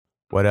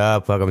What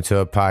up? Welcome to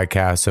a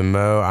podcast of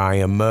Mo. I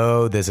am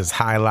Mo. This is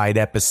highlight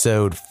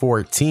episode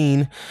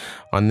 14.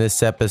 On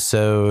this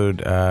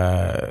episode,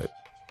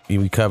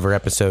 we cover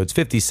episodes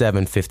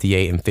 57,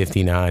 58, and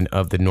 59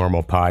 of the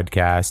normal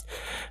podcast.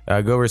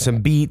 Go over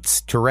some beats,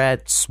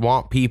 Tourette,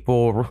 Swamp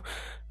People,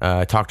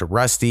 talk to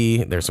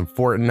Rusty. There's some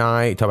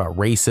Fortnite, talk about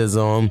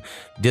racism,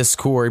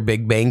 Discord,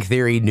 Big Bang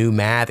Theory, new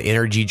math,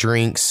 energy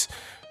drinks,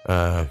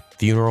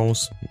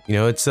 funerals. You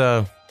know, it's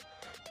an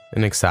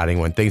exciting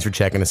one. Thanks for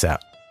checking us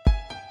out.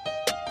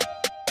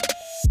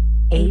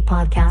 A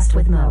podcast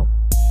with Mo.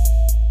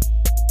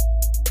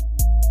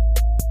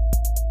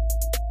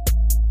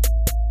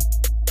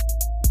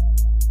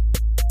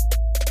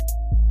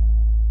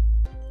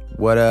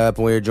 What up?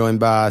 We're joined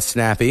by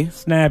Snappy.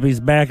 Snappy's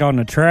back on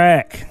the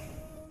track.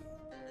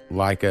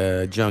 Like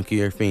a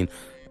junkie or fiend.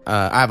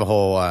 I have a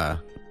whole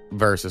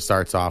verse that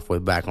starts off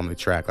with back on the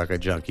track like a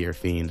junkie or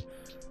fiend.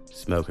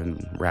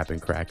 Smoking, rapping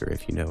cracker,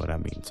 if you know what I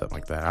mean. Something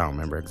like that. I don't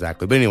remember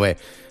exactly. But anyway,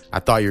 I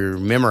thought you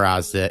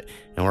memorized it,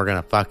 and we're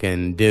going to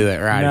fucking do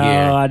it right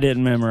here. No, I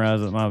didn't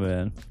memorize it. My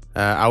bad.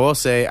 I will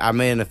say I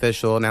made an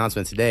official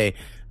announcement today.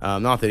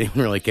 Not that anyone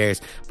really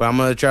cares, but I'm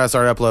going to try to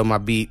start uploading my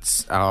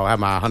beats. I'll have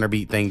my 100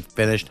 beat thing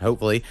finished,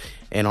 hopefully,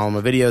 and all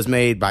my videos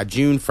made by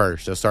June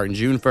 1st. So starting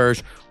June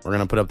 1st, we're going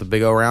to put up the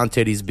big old round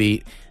titties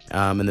beat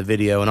in the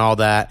video and all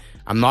that.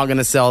 I'm not going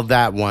to sell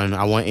that one.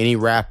 I want any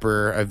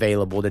rapper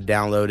available to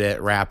download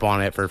it, rap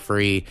on it for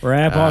free.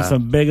 Rap on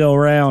some big old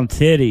round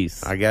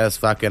titties. I guess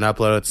fucking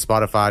upload it to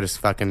Spotify. Just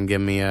fucking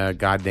give me a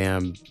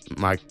goddamn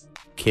my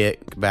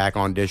kit back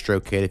on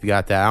DistroKid if you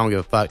got that. I don't give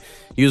a fuck.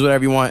 Use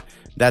whatever you want.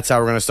 That's how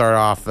we're going to start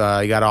off.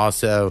 You got to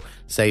also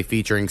say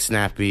featuring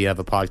Snappy of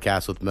a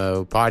podcast with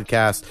Mo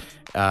podcast.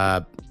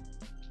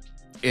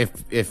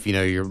 If you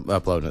know you're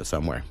uploading it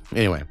somewhere.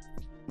 Anyway,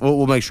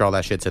 we'll make sure all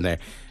that shit's in there.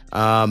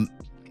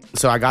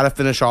 So I got to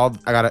finish I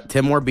got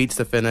 10 more beats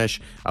to finish,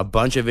 a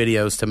bunch of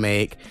videos to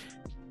make.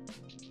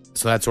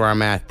 So that's where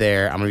I'm at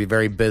there. I'm going to be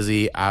very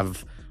busy.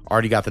 I've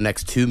already got the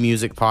next 2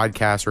 music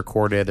podcasts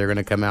recorded. They're going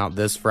to come out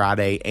this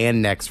Friday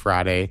and next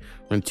Friday.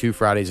 We're in 2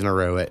 Fridays in a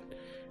row it.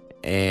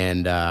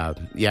 And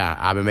yeah,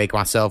 I've been making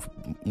myself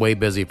way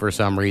busy for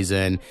some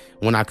reason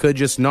when I could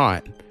just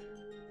not.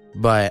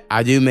 But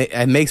I do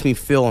it makes me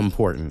feel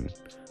important.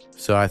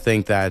 So I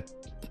think that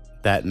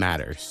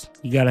matters.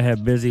 You got to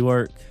have busy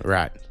work.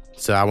 Right.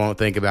 So I won't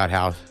think about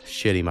how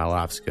shitty my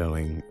life's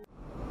going.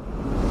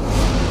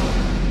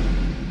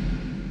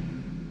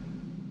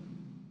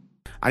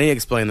 I need to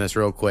explain this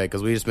real quick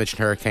because we just mentioned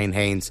Hurricane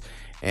Haynes.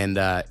 And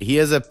he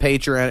is a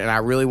patron, and I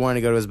really wanted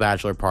to go to his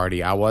bachelor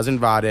party. I was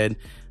invited.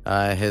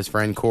 His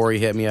friend Corey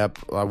hit me up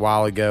a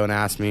while ago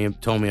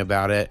and told me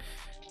about it.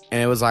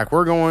 And it was like,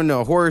 we're going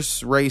to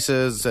horse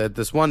races at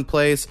this one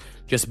place.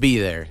 Just be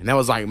there. And that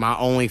was like my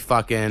only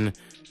fucking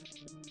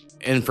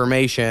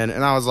information.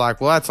 And I was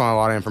like, well, that's not a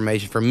lot of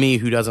information for me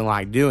who doesn't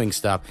like doing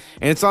stuff.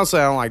 And it's not so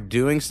I don't like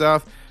doing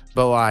stuff,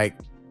 but like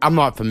I'm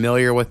not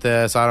familiar with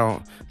this.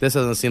 This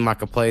doesn't seem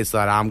like a place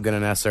that I'm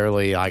gonna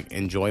necessarily like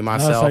enjoy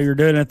myself. Oh, so you're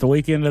doing it the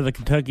weekend of the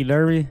Kentucky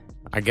Derby?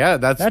 I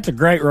guess that's a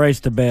great race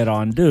to bet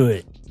on. Do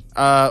it.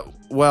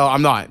 Well,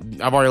 I'm not.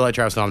 I've already let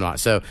Travis know I'm not.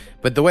 So,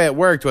 but the way it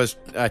worked was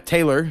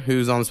Taylor,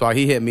 who's on the spot,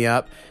 he hit me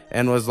up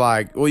and was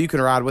like, well, you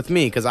can ride with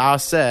me. Because I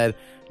said,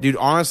 dude,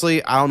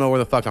 honestly, I don't know where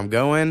the fuck I'm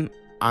going.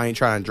 I ain't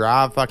trying to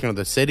drive fucking to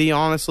the city,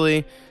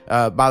 honestly.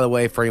 By the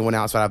way, for anyone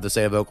outside of the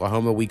state of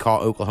Oklahoma, we call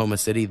Oklahoma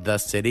City the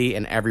city,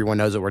 and everyone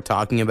knows what we're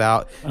talking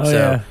about.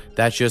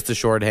 That's just the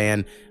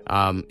shorthand.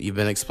 You've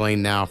been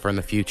explained now for in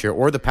the future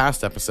or the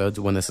past episodes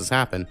when this has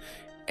happened.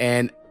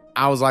 And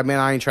I was like, man,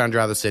 I ain't trying to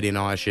drive the city and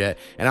all that shit.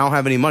 And I don't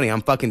have any money.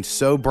 I'm fucking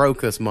so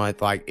broke this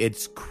month. Like,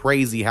 it's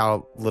crazy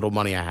how little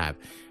money I have.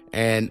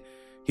 And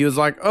he was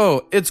like,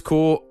 oh, it's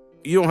cool.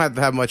 You don't have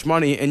to have much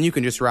money and you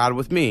can just ride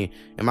with me.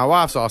 And my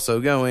wife's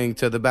also going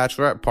to the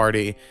bachelorette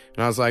party.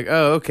 And I was like,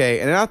 oh, okay.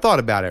 And then I thought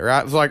about it,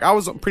 right? I was like, I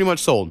was pretty much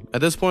sold.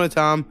 At this point in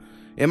time,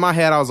 in my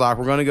head, I was like,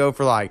 we're going to go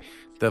for like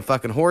the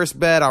fucking horse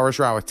bet. I'll just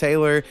ride with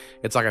Taylor.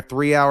 It's like a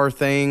 3-hour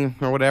thing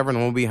or whatever. And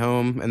we'll be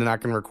home and then I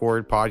can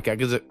record podcast.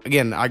 Because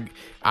again,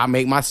 I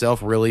make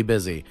myself really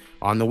busy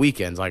on the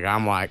weekends. Like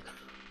I'm like,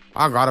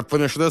 I got to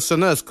finish this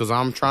and this because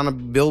I'm trying to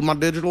build my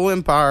digital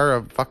empire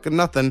of fucking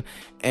nothing.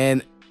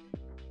 And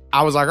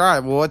I was like, all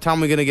right, well, what time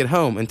are we going to get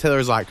home? And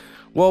Taylor's like,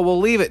 well,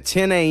 we'll leave at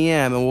 10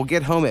 a.m. and we'll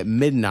get home at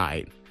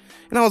midnight.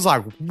 And I was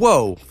like,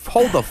 whoa,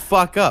 hold the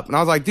fuck up. And I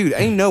was like, dude,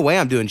 ain't no way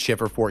I'm doing shit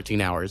for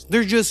 14 hours.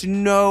 There's just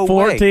no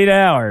 14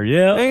 hours,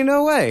 yeah. Ain't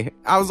no way.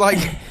 I was like,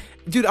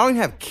 dude, I don't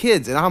even have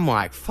kids. And I'm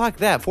like, fuck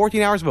that.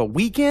 14 hours of a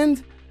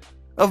weekend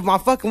of my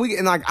fucking weekend.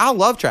 And like, I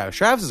love Travis.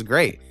 Travis is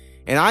great.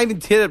 And I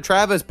even hit up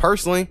Travis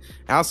personally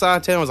outside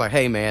of town. I was like,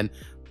 hey, man.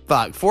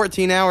 Fuck,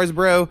 14 hours,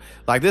 bro.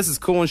 Like, this is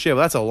cool and shit,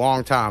 but that's a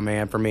long time,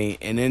 man, for me.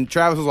 And then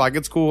Travis was like,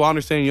 it's cool. I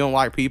understand you don't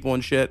like people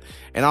and shit.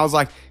 And I was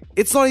like,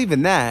 it's not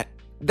even that.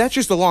 That's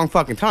just a long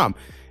fucking time.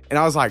 And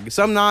I was like,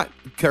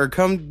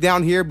 come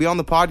down here, be on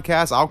the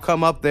podcast. I'll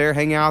come up there,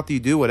 hang out with you,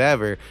 do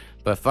whatever.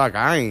 But fuck,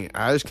 I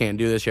just can't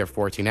do this shit for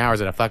 14 hours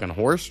at a fucking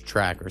horse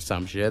track or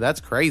some shit. That's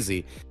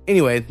crazy.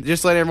 Anyway,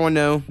 just let everyone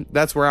know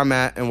that's where I'm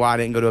at and why I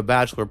didn't go to a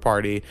bachelor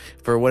party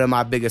for one of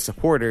my biggest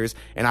supporters.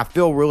 And I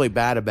feel really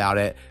bad about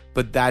it,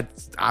 but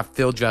I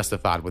feel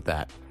justified with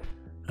that.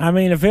 I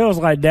mean, if it was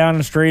like down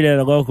the street at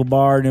a local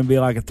bar and it'd be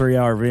like a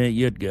 3-hour event,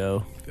 you'd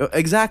go.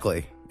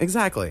 Exactly.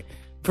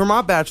 For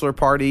my bachelor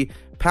party,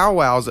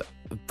 Powwow's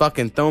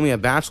fucking throw me a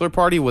bachelor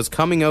party was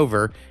coming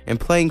over and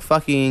playing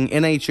fucking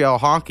NHL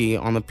hockey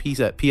on the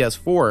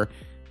PS4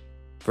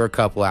 for a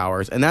couple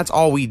hours, and that's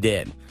all we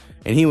did.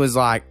 And he was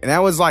like, and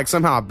that was like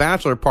somehow a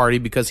bachelor party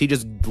because he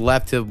just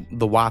left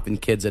the wife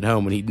and kids at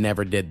home and he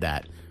never did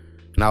that.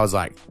 And I was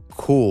like,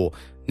 cool.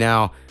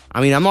 Now,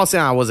 I mean, I'm not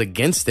saying I was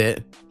against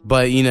it,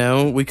 but you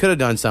know, we could have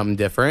done something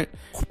different.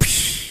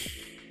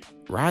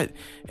 Right.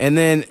 And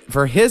then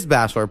for his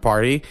bachelor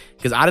party,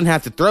 because I didn't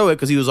have to throw it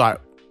because he was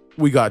like,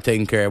 we got it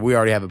taken care of. We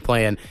already have it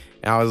planned.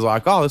 And I was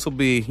like, oh, this will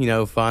be, you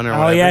know, fun or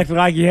whatever. Oh, you acted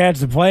like you had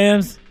some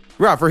plans?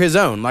 Right, for his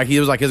own. Like, he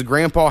was like, his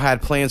grandpa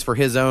had plans for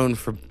his own,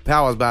 for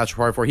Powell's bachelor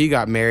party before he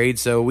got married.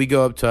 So we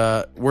go up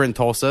to, we're in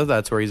Tulsa.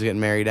 That's where he's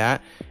getting married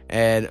at.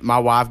 And my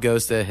wife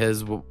goes to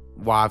his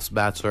wife's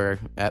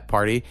bachelorette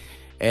party.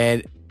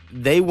 And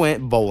they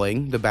went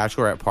bowling, the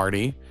bachelorette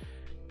party,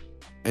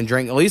 and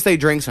drank, at least they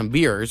drank some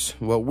beers.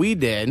 What we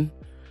did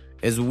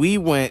is we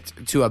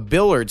went to a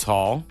billiards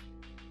hall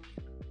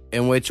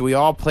in which we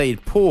all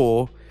played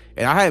pool,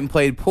 and I hadn't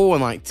played pool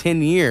in like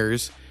 10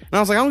 years. And I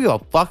was like, I don't give a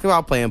fuck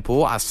about playing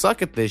pool. I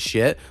suck at this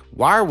shit.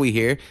 Why are we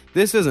here?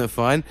 This isn't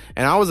fun.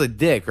 And I was a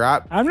dick,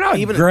 right? I'm not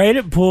great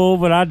at pool,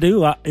 but I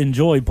do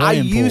enjoy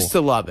playing pool. I used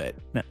to love it.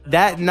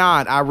 That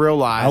night, I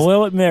realized. I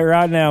will admit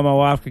right now, my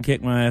wife can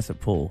kick my ass at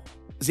pool.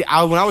 See,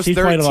 when I was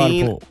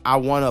 13, I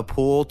won a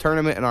pool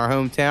tournament in our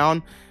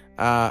hometown,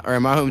 or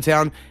in my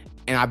hometown.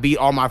 And I beat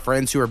all my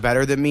friends who were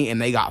better than me,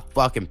 and they got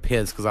fucking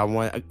pissed because I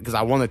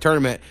won the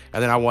tournament,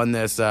 and then I won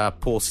this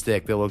pool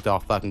stick that looked all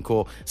fucking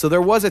cool. So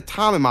there was a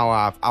time in my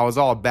life I was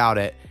all about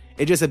it.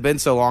 It just had been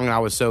so long, and I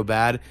was so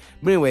bad.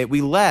 But anyway,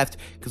 we left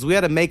because we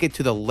had to make it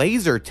to the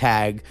laser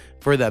tag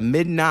for the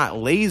midnight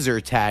laser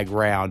tag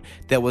round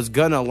that was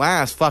gonna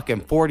last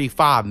fucking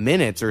 45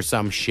 minutes or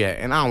some shit.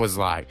 And I was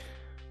like,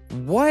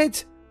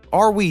 what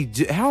are we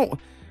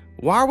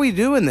why are we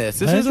doing this?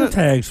 This laser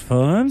tag's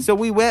fun. So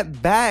we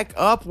went back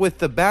up with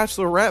the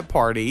bachelorette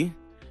party,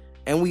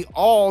 and we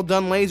all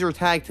done laser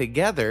tag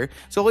together.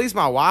 So at least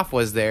my wife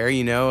was there,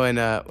 you know,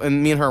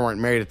 and me and her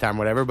weren't married at the time,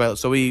 whatever. But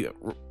so we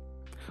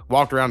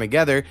walked around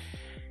together.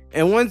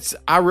 And once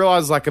I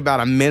realized, like about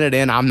a minute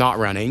in, I'm not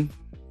running,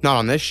 not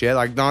on this shit,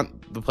 like not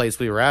the place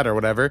we were at or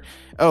whatever.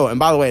 Oh, and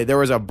by the way, there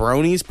was a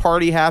bronies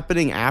party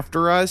happening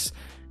after us.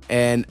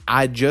 And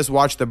I just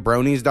watched the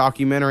Bronies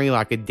documentary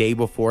like a day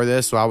before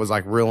this, so I was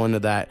like real into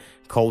that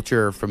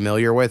culture,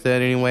 familiar with it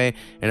anyway.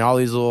 And all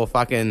these little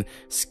fucking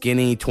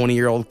skinny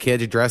 20-year-old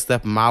kids dressed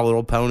up in My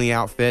Little Pony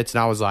outfits,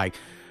 and I was like,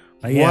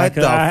 what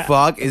the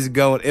fuck is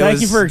going?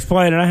 Thank you for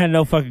explaining. I had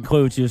no fucking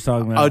clue what you was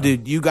talking about. Oh,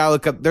 dude, you gotta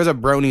look up. There's a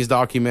Bronies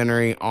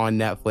documentary on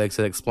Netflix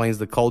that explains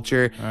the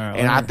culture,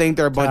 and I think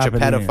they're a bunch of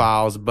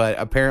pedophiles, but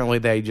apparently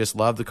they just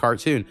love the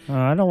cartoon.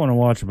 I don't want to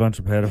watch a bunch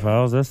of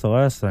pedophiles. That's the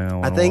last thing I want to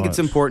watch. I think it's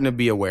important to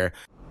be aware.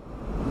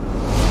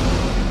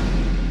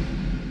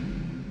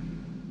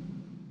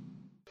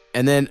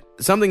 And then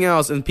something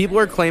else, and people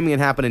are claiming it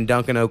happened in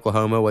Duncan,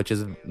 Oklahoma, which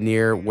is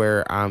near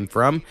where I'm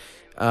from.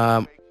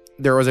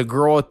 There was a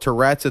girl with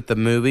Tourette's at the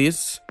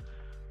movies.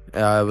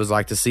 It was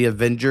like to see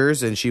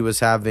Avengers, and she was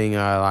having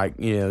like,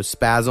 you know,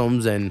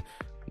 spasms and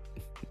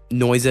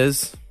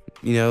noises.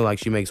 You know, like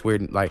she makes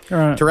weird, like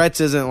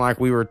Tourette's isn't like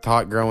we were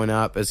taught growing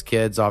up as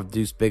kids off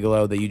Deuce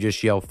Bigelow that you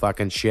just yell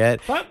fucking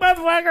shit. Fuck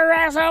motherfucker,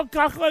 asshole,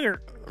 cocklicker.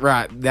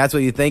 Right, that's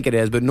what you think it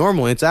is, but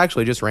normally it's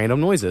actually just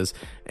random noises.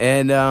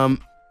 And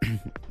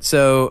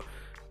so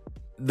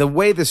the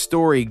way the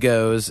story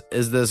goes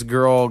is this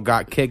girl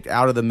got kicked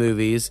out of the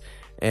movies,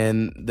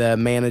 and the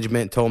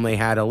management told them they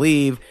had to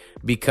leave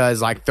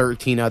because like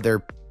 13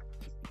 other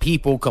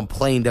people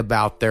complained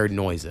about their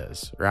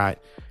noises, right?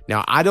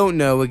 Now, I don't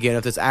know, again,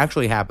 if this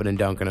actually happened in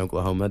Duncan,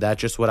 Oklahoma. That's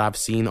just what I've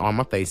seen on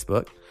my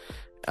Facebook.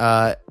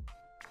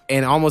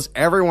 And almost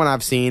everyone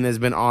I've seen has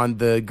been on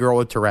the girl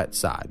with Tourette's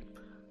side.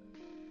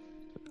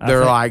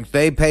 They're like,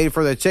 they paid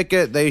for the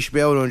ticket, they should be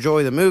able to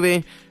enjoy the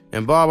movie,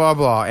 and blah, blah,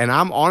 blah. And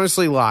I'm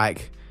honestly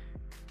like,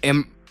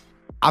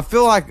 I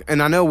feel like,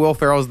 and I know Will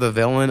Ferrell's the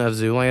villain of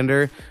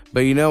Zoolander,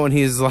 but you know when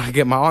he's like,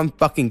 am I on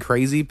fucking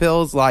crazy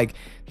pills? Like,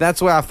 that's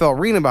the way I felt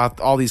reading about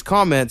all these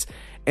comments.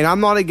 And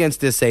I'm not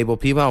against disabled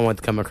people. I don't want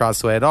to come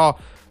across the way at all.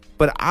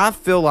 But I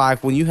feel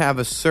like when you have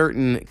a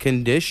certain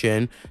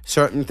condition,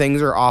 certain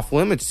things are off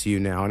limits to you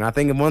now. And I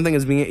think one thing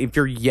is if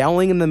you're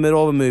yelling in the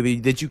middle of a movie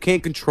that you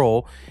can't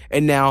control.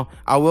 And now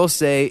I will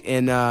say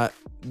in the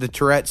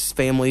Tourette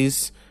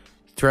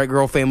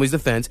girl family's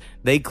defense,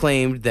 they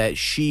claimed that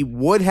she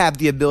would have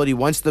the ability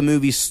once the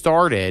movie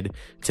started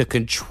to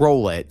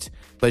control it,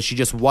 but she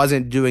just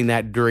wasn't doing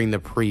that during the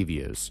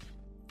previews.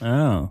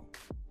 Oh.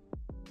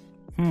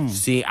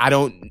 See,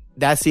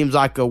 that seems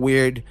like a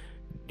weird,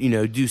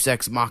 Deus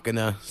Ex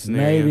Machina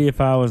scenario. Maybe if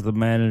I was the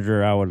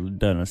manager, I would have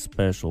done a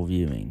special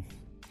viewing.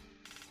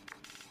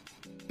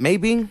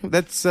 Maybe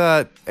that's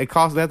it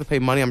costs. They have to pay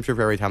money, I'm sure,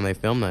 for every time they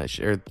film that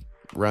or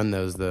run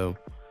those though.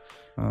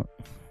 I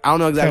don't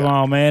know exactly. Come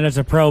on, man, it's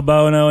a pro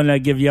bono, and they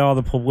give you all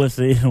the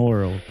publicity in the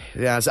world.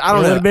 Yeah, so I don't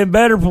It know. would have been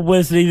better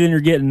publicity than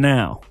you're getting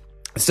now.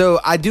 So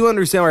I do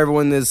understand why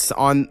everyone is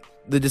on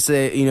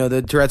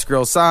the Tourette's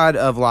girl side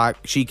of like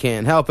she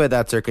can't help it.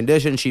 That's her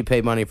condition. She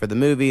paid money for the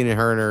movie, and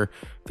her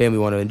family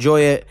want to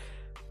enjoy it.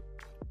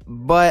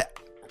 But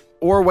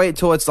or wait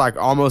till it's like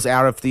almost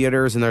out of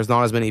theaters and there's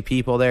not as many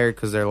people there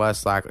because they're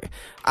less likely.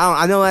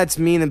 I know that's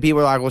mean, and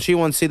people are like, well, she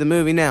wants to see the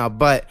movie now,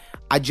 but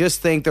I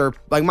just think they're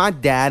like my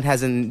dad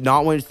hasn't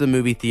not went to the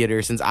movie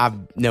theater since I've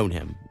known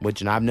him,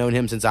 and I've known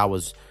him since I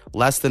was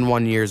less than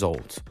 1 year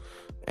old,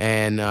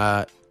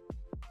 and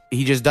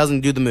he just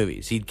doesn't do the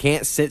movies. He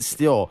can't sit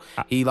still.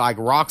 He like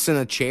rocks in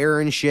a chair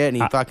and shit, and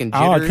he fucking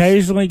jitters. I'll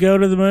occasionally go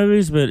to the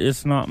movies, but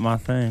it's not my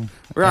thing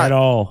at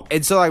all.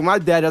 And so like my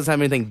dad doesn't have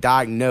anything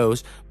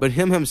diagnosed, but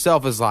him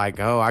himself is like,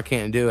 oh, I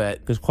can't do it.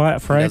 Because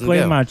quite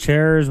frankly, my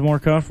chair is more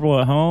comfortable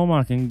at home.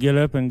 I can get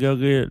up and go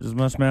get as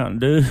much Mountain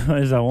Dew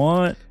as I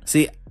want.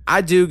 See,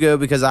 I do go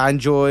because I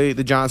enjoy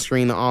the giant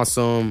screen, the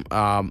awesome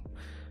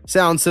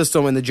sound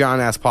system, and the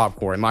giant ass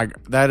popcorn.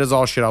 Like that is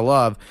all shit I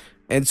love.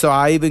 And so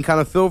I even kind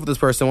of feel for this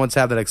person wants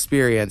to have that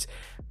experience.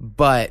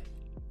 But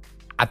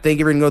I think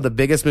you're going to go the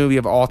biggest movie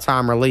of all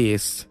time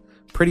released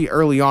pretty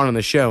early on in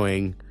the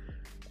showing.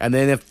 And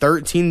then if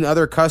 13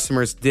 other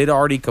customers did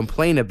already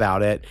complain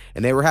about it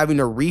and they were having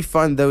to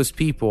refund those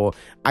people,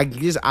 I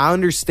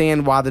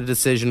understand why the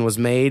decision was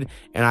made.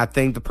 And I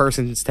think the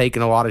person's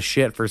taking a lot of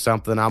shit for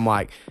something. I'm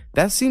like,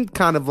 that seemed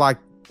kind of like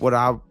what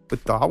I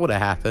thought would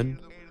have happened.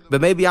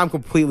 But maybe I'm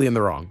completely in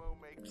the wrong.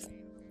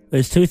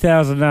 It's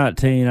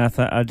 2019.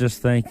 I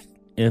just think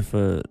if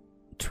a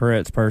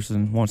Tourette's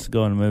person wants to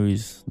go into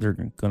movies, they're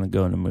going to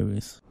go into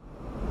movies.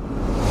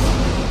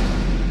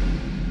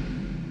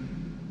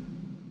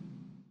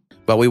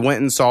 But we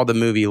went and saw the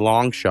movie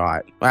Long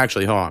Shot.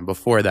 Actually, hold on.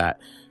 Before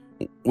that,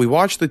 we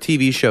watched the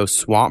TV show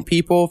Swamp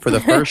People for the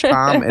first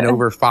time in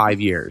over 5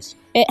 years.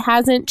 It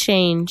hasn't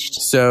changed.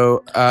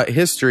 So,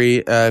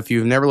 history, if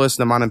you've never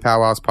listened to mine and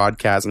Powwow's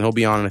podcast, and he'll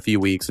be on in a few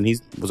weeks, and he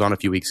was on a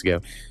few weeks ago.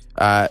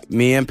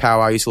 Me and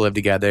Powwow used to live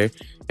together,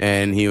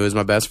 and he was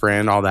my best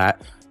friend, all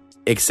that.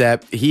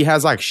 Except he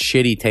has like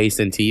shitty taste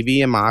in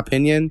TV, in my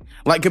opinion.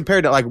 Like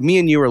compared to like me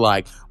and you were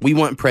like, we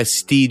want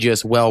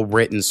prestigious,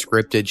 well-written,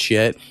 scripted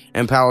shit.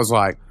 And Powwow's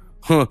like,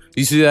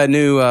 you see that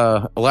new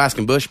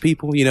Alaskan Bush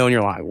People? And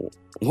you're like,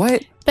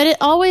 what? But it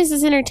always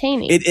is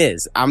entertaining. It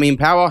is. I mean,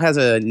 Powwow has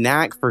a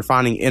knack for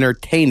finding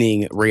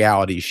entertaining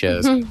reality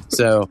shows.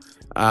 So,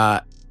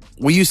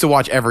 we used to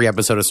watch every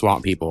episode of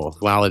Swamp People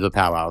when I lived with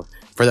Powwow.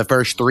 For the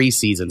first 3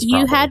 seasons,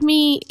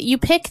 probably. You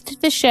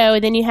picked the show,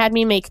 then you had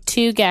me make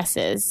 2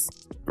 guesses.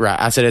 Right.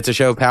 I said it's a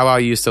show Powwow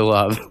used to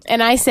love.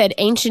 And I said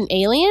Ancient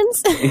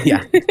Aliens?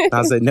 Yeah.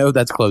 I said, no,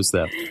 that's close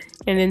though.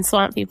 And then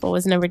Swamp People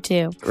was number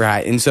 2.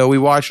 Right. And so we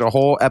watched a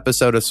whole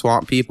episode of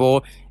Swamp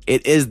People.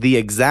 It is the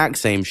exact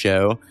same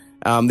show.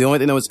 The only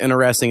thing that was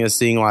interesting is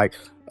seeing like,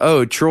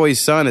 oh, Troy's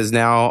son is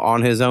now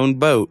on his own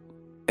boat.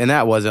 And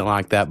that wasn't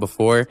like that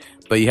before.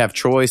 But you have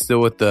Troy still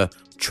with the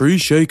Tree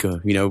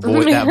Shaker,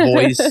 that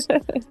voice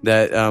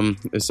that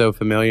is so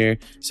familiar.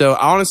 So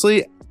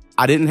honestly,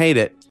 I didn't hate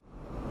it.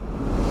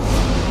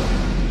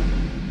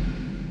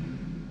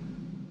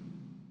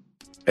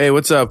 Hey,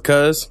 what's up,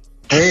 cuz?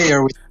 Hey,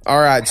 are we? All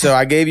right, so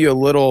I gave you a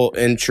little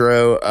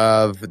intro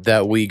of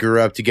that we grew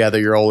up together.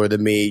 You're older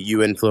than me.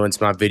 You influenced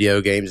my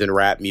video games and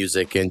rap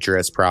music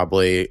interest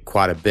probably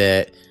quite a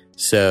bit.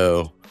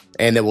 So,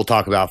 and then we'll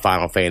talk about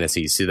Final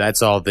Fantasy. So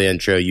that's all the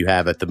intro you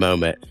have at the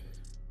moment.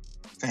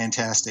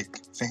 Fantastic.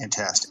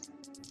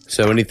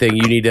 So anything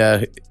you need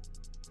to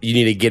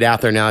get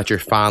out there now that you're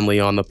finally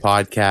on the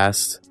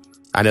podcast?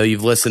 I know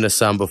you've listened to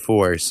some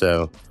before,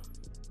 so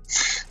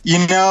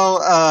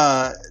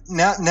now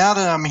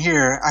that I'm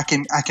here, I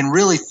can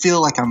really feel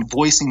like I'm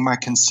voicing my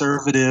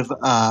conservative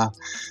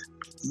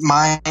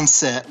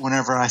mindset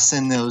whenever I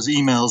send those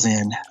emails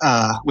in,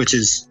 which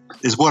is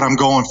what I'm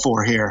going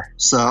for here.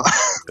 So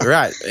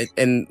right.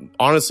 And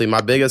honestly, my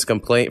biggest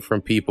complaint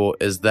from people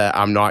is that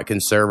I'm not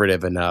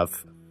conservative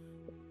enough.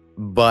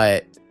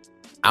 But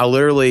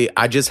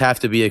I just have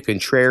to be a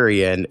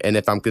contrarian. And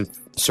if I'm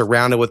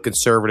surrounded with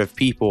conservative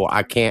people,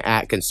 I can't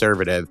act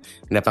conservative.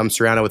 And if I'm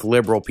surrounded with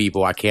liberal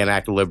people, I can't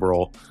act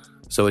liberal.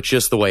 So it's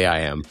just the way I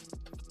am.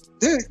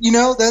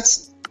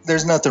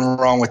 There's nothing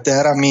wrong with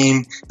that. I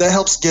mean, that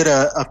helps get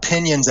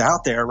opinions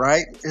out there,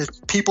 right? If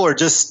people are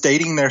just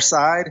stating their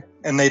side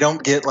and they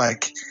don't get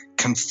like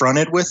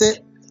confronted with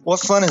it, what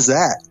fun is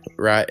that?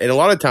 Right. And a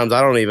lot of times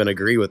I don't even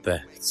agree with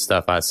the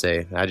stuff I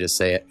say. I just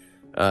say it.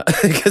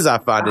 Because I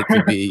find it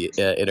to be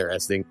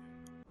interesting.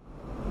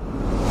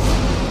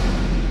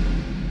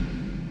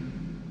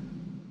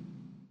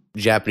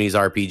 Japanese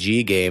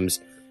RPG games,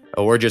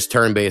 or just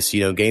turn-based,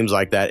 games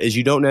like that, is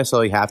you don't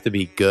necessarily have to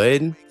be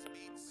good.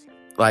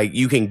 Like,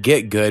 you can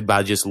get good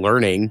by just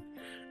learning.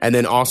 And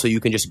then also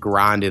you can just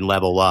grind and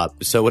level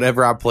up. So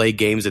whenever I play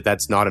games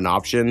that's not an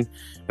option,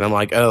 and I'm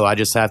like, oh, I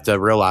just have to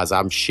realize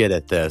I'm shit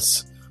at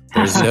this.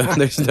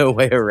 There's no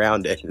way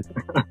around it.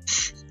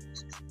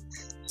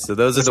 So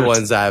those are the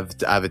ones I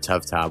have a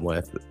tough time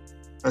with.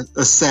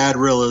 A sad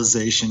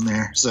realization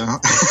there. So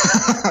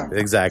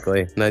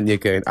exactly.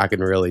 Nothing I can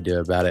really do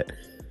about it.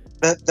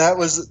 That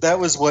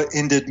was what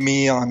ended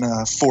me on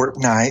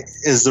Fortnite,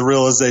 is the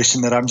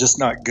realization that I'm just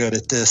not good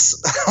at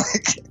this.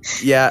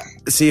 Yeah,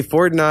 see,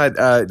 Fortnite,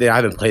 I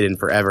haven't played it in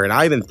forever, and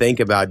I even think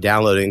about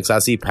downloading because I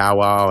see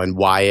Powwow and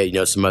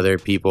Wyatt, some other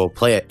people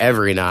play it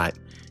every night,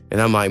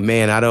 and I'm like,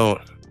 man,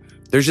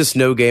 there's just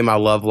no game I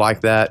love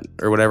like that,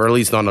 or whatever, at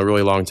least not in a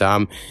really long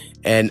time,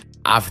 and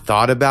I've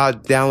thought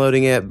about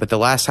downloading it, but the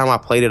last time I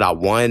played it, I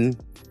won,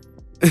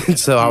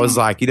 so I was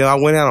like, I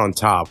went out on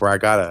top, where I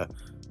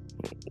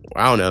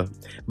don't know.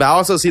 But I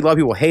also see a lot of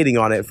people hating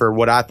on it for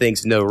what I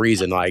think's no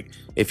reason. Like,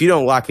 if you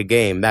don't like a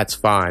game, that's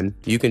fine.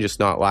 You can just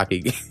not like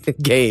a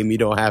game. You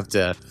don't have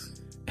to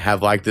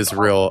have like this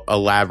real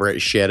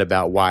elaborate shit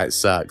about why it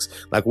sucks.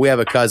 Like, we have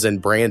a cousin,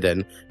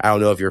 Brandon. I don't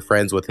know if you're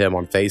friends with him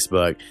on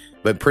Facebook,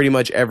 but pretty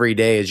much every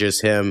day is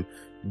just him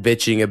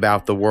bitching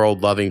about the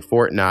world loving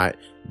Fortnite,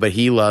 but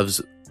he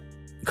loves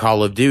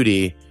Call of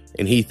Duty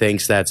and he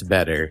thinks that's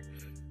better.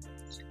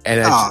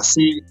 And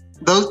see,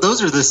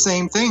 those are the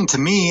same thing to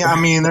me. I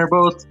mean, they're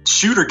both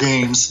shooter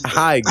games.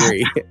 I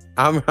agree.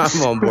 I'm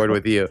on board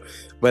with you.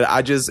 But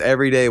I just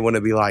every day want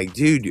to be like,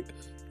 dude,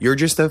 you're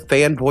just a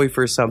fanboy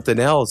for something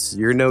else.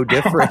 You're no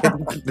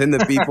different than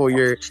the people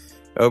you're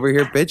over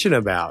here bitching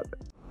about.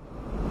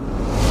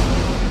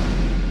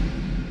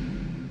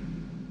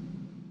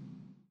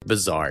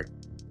 Bizarre.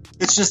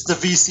 It's just the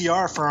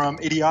VCR from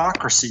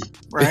Idiocracy,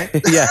 right?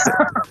 Yeah.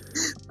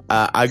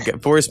 I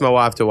forced my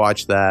wife to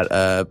watch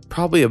that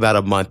probably about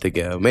a month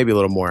ago, maybe a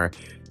little more,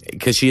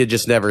 because she had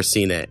just never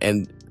seen it.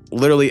 And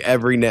literally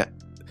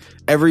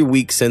every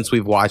week since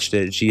we've watched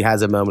it, she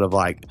has a moment of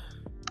like,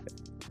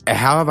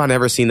 how have I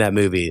never seen that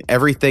movie?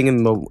 Everything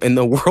in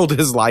the world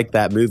is like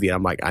that movie.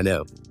 I'm like, I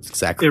know.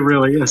 Exactly. It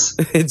really is.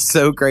 It's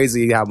so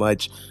crazy how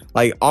much,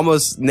 like,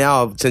 almost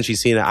now since she's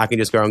seen it, I can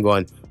just go around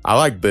going, I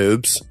like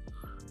boobs.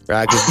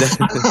 Right?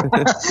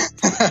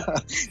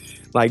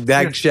 Like,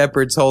 Dak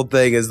Shepard's whole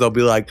thing is they'll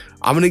be like,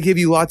 I'm going to give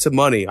you lots of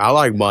money. I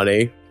like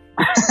money.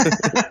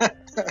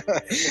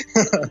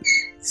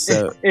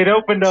 So it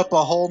opened up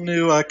a whole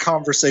new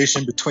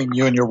conversation between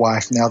you and your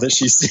wife now that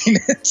she's seen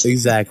it.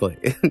 Exactly.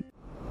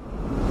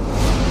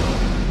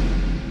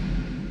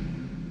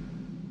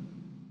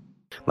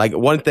 Like,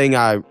 one thing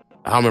I don't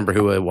remember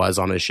who it was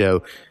on the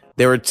show.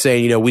 They were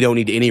saying, we don't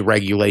need any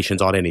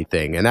regulations on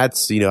anything. And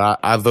that's,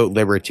 I vote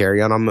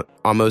libertarian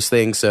on most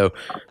things. So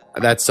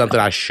that's something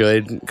I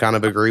should kind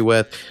of agree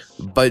with.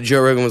 But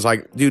Joe Rogan was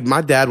like, dude, my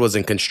dad was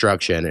in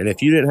construction. And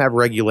if you didn't have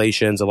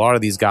regulations, a lot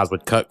of these guys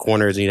would cut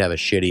corners and you'd have a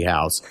shitty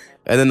house.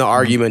 And then the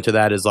argument to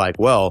that is like,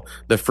 well,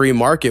 the free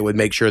market would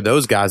make sure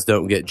those guys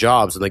don't get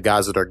jobs. And the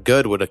guys that are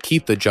good would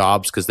keep the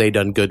jobs because they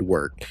done good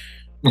work.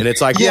 And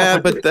it's like, yeah,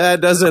 but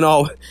that doesn't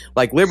all,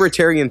 like,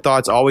 libertarian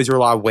thoughts always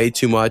rely way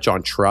too much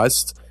on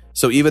trust.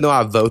 So even though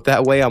I vote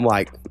that way, I'm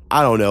like,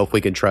 I don't know if we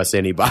can trust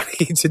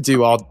anybody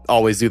to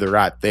always do the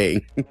right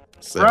thing.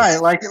 So. Right,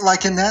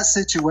 like in that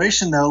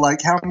situation though,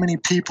 like how many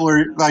people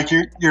are like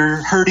you're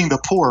hurting the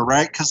poor,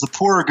 right? Because the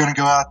poor are going to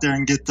go out there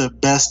and get the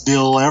best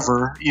deal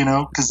ever,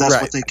 because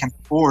that's what they can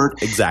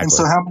afford. Exactly. And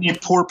so how many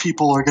poor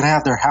people are going to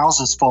have their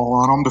houses fall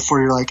on them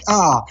before you're like,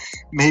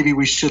 maybe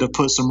we should have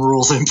put some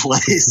rules in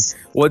place?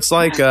 Well, it's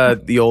like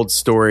the old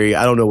story.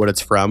 I don't know what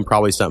it's from.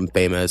 Probably something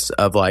famous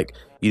of like,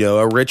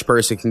 a rich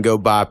person can go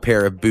buy a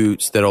pair of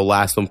boots that'll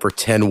last them for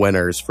 10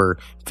 winters for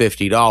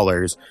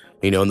 $50.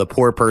 And the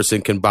poor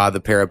person can buy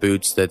the pair of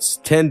boots that's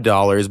 $10,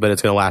 but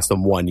it's going to last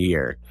them 1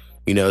 year.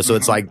 So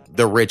it's like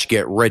the rich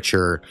get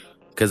richer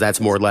because that's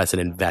more or less an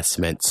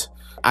investment.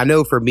 I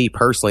know for me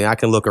personally, I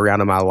can look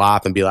around in my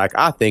life and be like,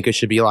 I think it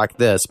should be like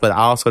this, but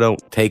I also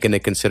don't take into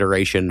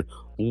consideration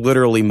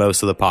literally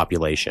most of the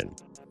population.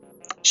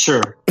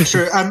 Sure.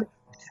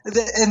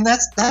 And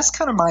that's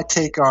kind of my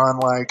take on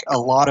like a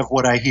lot of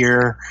what I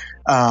hear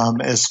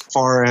as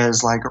far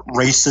as like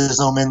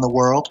racism in the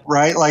world,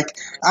 right? Like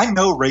I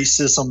know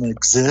racism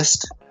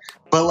exists,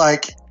 but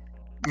like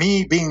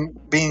me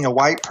being a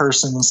white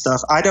person and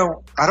stuff, I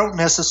don't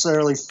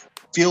necessarily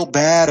feel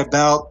bad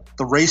about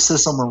the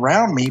racism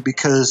around me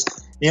because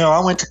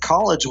I went to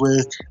college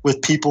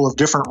with people of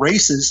different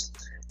races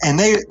and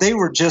they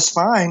were just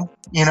fine,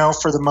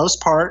 for the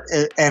most part,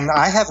 and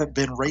I haven't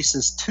been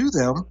racist to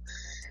them.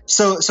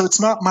 So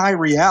it's not my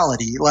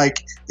reality.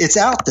 Like it's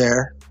out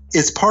there.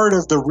 It's part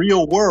of the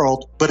real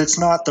world, but it's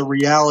not the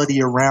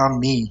reality around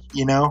me,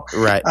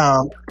 Right.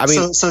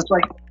 So it's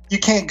like you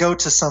can't go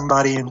to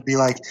somebody and be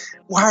like,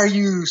 why are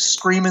you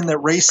screaming that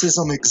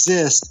racism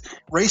exists?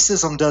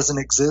 Racism doesn't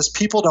exist.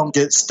 People don't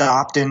get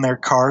stopped in their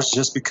cars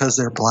just because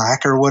they're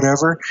black or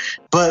whatever.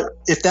 But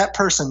if that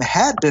person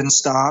had been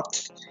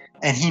stopped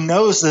and he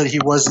knows that he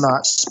was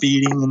not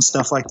speeding and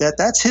stuff like that,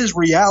 that's his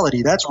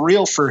reality. That's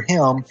real for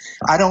him.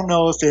 I don't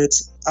know if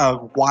it's a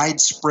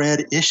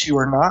widespread issue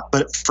or not,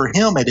 but for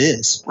him it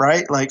is,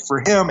 right? Like for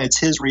him, it's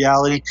his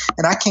reality,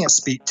 and I can't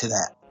speak to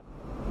that.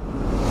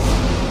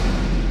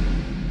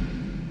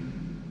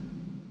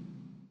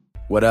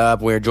 What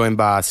up? We're joined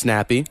by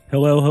Snappy.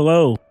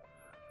 Hello.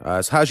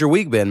 So how's your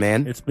week been,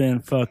 man? It's been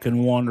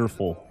fucking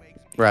wonderful.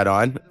 Right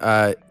on.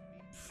 I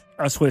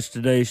switched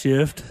to day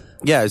shift.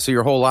 Yeah, so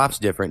your whole life's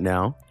different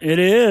now. It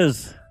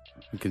is.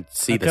 You can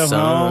see I the come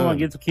sun. home, I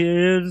get the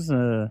kids,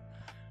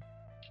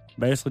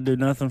 basically do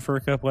nothing for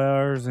a couple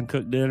hours and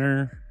cook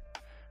dinner,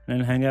 and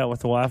then hang out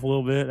with the wife a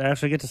little bit.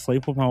 Actually get to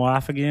sleep with my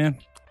wife again.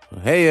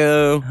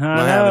 Hey-o. I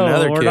Might have know,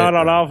 another we're kid. not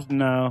on off.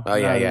 No. Oh,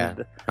 yeah.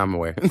 I'm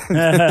aware.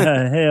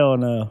 Hell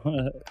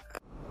no.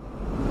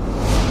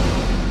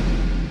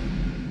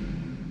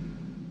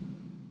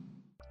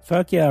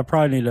 Fuck yeah, I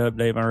probably need to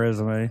update my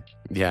resume.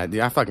 Yeah,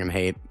 dude, I fucking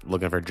hate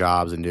looking for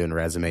jobs and doing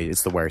resumes.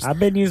 It's the worst. I've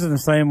been using the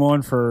same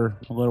one for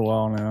a little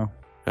while now.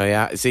 Oh,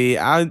 yeah. See,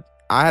 I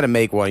had to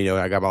make one,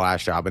 I got my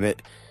last job, and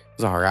it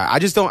was all right. I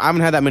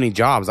haven't had that many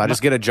jobs. I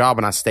just get a job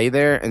and I stay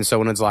there, and so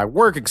when it's like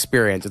work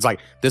experience, it's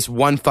like this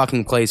one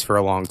fucking place for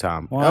a long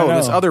time. Well,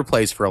 this other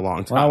place for a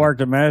long time. Well, I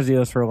worked at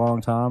Mazzios for a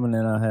long time, and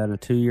then I had a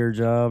 2-year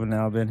job, and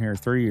now I've been here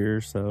 3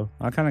 years, so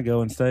I kind of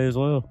go and stay as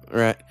well.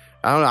 Right.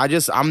 I don't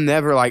know. I'm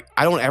never I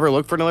don't ever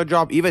look for another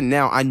job. Even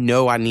now, I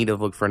know I need to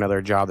look for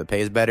another job that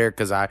pays better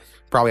because I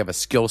probably have a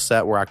skill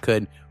set where I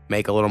could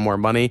make a little more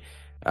money.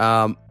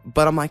 But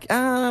I'm like,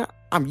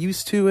 I'm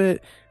used to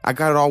it. I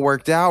got it all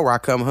worked out where I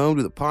come home,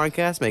 do the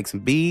podcast, make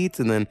some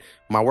beats, and then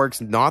my work's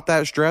not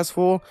that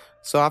stressful.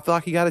 So I feel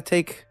like you got to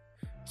take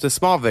the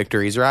small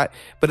victories, right?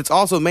 But it's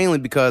also mainly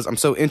because I'm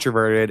so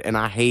introverted and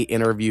I hate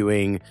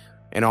interviewing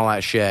and all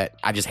that shit.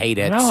 I just hate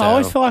it. No, I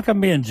always feel like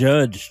I'm being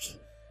judged.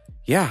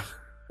 Yeah.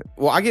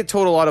 Well, I get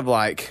told a lot of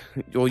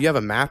well, you have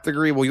a math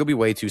degree? Well, you'll be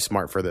way too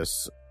smart for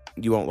this.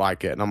 You won't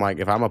like it. And I'm like,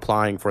 if I'm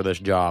applying for this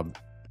job,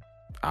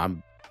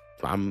 I'm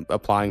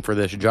applying for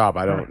this job.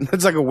 I don't.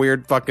 It's like a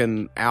weird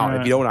fucking out.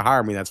 If you don't want to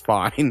hire me, that's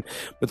fine.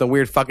 But it's a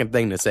weird fucking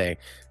thing to say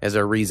as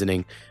a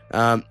reasoning.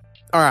 All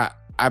right.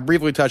 I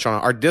briefly touched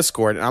on our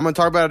Discord, and I'm going to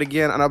talk about it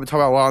again. I know I've been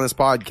talking about it a lot on this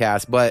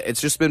podcast, but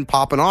it's just been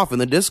popping off in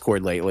the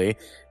Discord lately.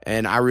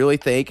 And I really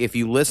think if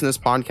you listen to this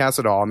podcast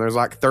at all, and there's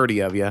like 30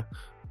 of you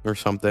or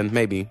something,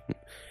 maybe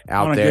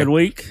out on there. On a good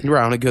week.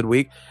 Right, on a good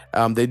week.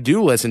 They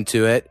do listen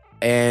to it,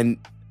 and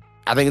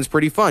I think it's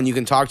pretty fun. You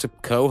can talk to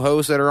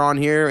co-hosts that are on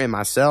here and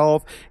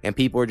myself, and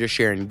people are just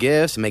sharing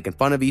gifts and making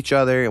fun of each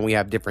other, and we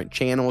have different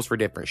channels for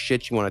different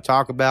shit you want to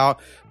talk about.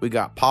 We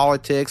got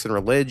politics and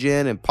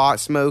religion and pot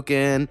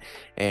smoking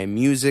and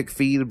music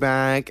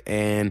feedback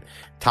and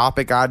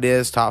topic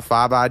ideas, top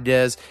 5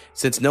 ideas.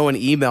 Since no one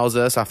emails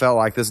us, I felt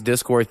like this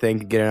Discord thing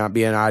could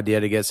be an idea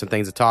to get some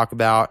things to talk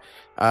about.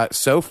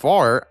 So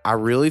far, I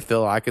really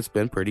feel like it's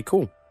been pretty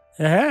cool.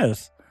 It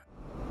has.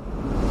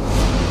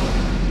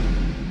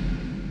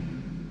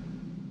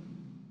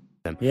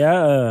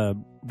 Yeah,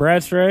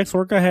 Brad Strex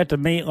work. I had to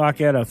meet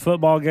at a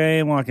football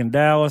game, in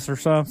Dallas or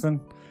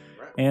something,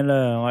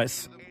 and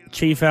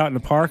chief out in the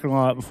parking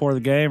lot before the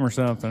game or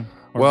something.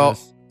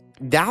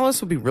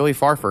 Dallas would be really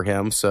far for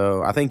him,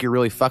 so I think you're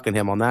really fucking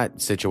him on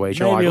that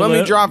situation. Maybe Let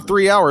me drive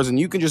 3 hours and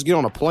you can just get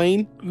on a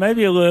plane.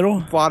 Maybe a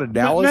little. Fly to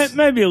Dallas.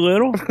 Maybe a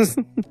little.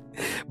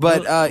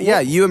 But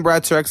you and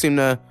Brad Strex seem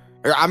to.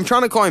 I'm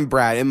trying to call him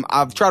Brad, and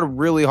I've tried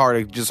really hard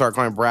to just start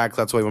calling him Brad because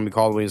that's what he wanted to be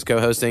called when he was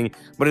co-hosting.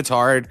 But it's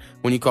hard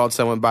when you called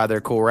someone by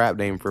their cool rap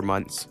name for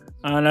months.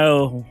 I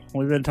know.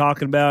 We've been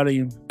talking about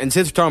him. And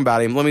since we're talking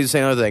about him, let me just say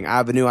another thing. I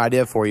have a new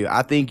idea for you.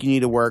 I think you need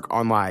to work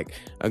on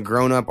a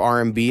grown-up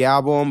R&B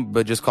album,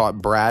 but just call it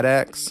Brad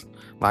X.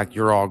 Like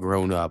you're all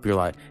grown up. You're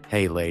like,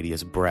 hey, lady,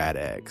 it's Brad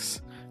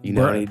X. And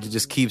it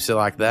just keeps it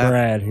like that.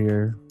 Brad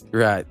here.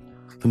 Right.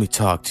 Let me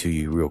talk to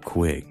you real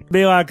quick.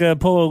 Be like a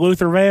pull a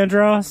Luther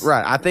Vandross.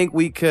 Right. I think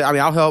we could.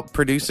 I'll help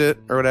produce it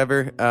or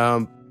whatever.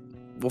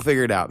 We'll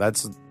figure it out.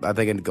 That's, I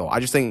think, a goal. I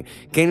just think,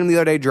 came in the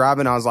other day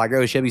driving, I was like,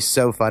 oh, it should be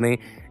so funny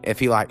if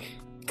he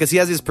because he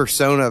has this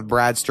persona of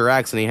Brad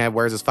Strex and he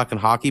wears his fucking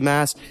hockey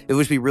mask. It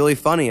would be really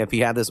funny if he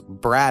had this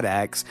Brad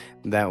X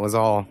that was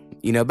all,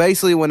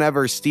 basically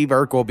whenever Steve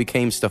Urkel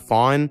became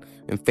Stefan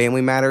in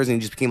Family Matters and he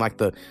just became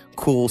the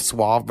cool,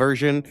 suave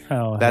version.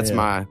 Oh, that's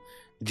my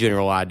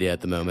general idea at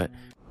the moment.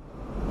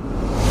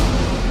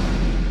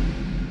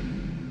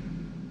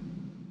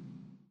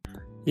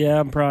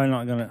 Yeah, I'm probably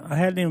not gonna. I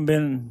hadn't even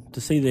been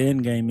to see the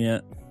end game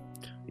yet.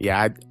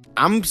 Yeah,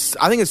 I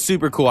think it's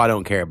super cool. I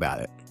don't care about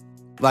it.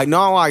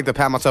 Not to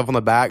pat myself on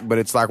the back, but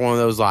it's one of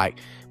those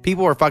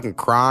people are fucking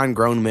crying,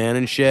 grown men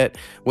and shit,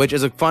 which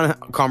is a fun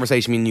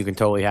conversation. You can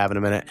totally have in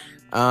a minute.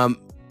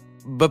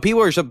 But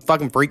people are just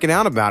fucking freaking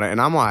out about it,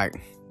 and I'm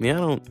like, yeah,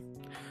 I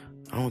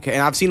don't care.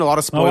 And I've seen a lot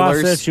of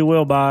spoilers. Oh, I said you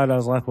will buy it. I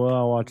was like, well,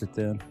 I'll watch it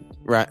then.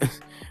 Right.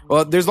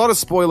 Well, there's a lot of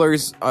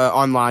spoilers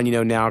online,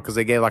 now, because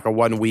they gave a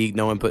 1 week,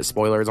 no one put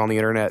spoilers on the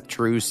internet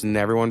truce, and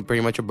everyone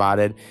pretty much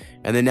abided.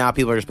 And then now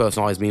people are just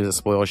posting all these memes that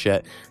spoil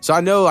shit. So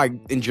I know,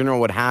 in general,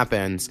 what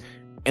happens.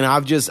 And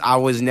I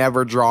was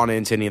never drawn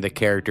into any of the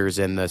characters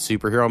in the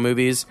superhero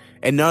movies.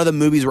 And none of the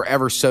movies were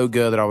ever so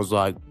good that I was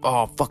like,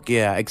 oh, fuck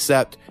yeah.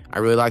 Except I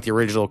really like the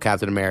original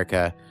Captain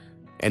America.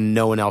 And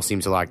no one else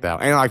seems to like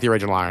that. And I like the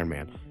original Iron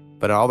Man.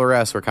 But all the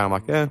rest were kind of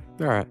like, yeah,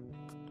 all right.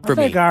 I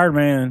think Iron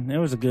Man, it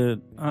was a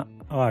good... I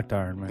liked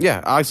Iron Man.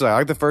 Yeah, I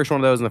like the first one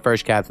of those and the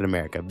first Captain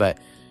America. But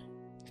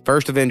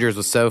first Avengers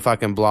was so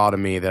fucking blah to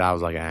me that I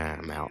was like,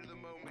 I'm out.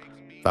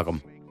 Fuck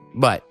them.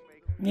 But...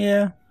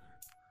 Yeah.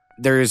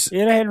 It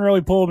hadn't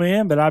really pulled me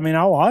in, but I mean,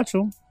 I'll watch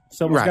them.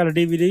 Someone's Right. got a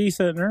DVD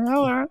sitting there.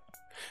 All right.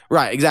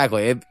 Right,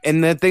 exactly.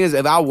 And the thing is,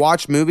 if I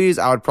watch movies,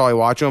 I would probably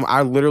watch them.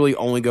 I literally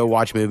only go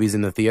watch movies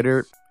in the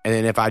theater. And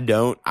then if I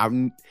don't,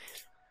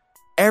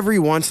 every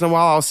once in a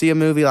while, I'll see a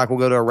movie. Like, we'll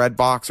go to a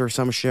Redbox or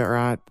some shit,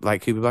 right?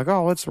 Like, people be like,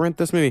 oh, let's rent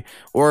this movie.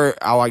 Or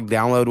I'll, like,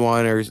 download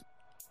one. Or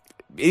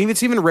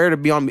it's even rare to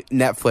be on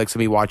Netflix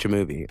and me watch a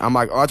movie. I'm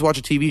like, oh, let's watch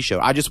a TV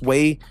show. I just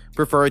way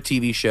prefer a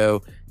TV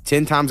show.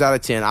 10 times out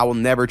of 10, I will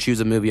never choose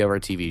a movie over a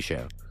TV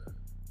show.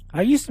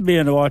 I used to be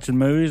into watching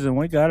movies, and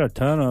we got a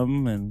ton of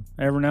them, and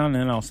every now and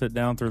then I'll sit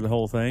down through the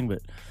whole thing,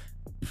 but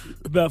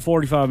about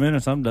 45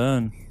 minutes, I'm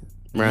done.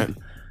 Right.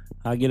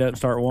 I get up and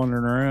start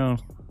wandering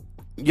around.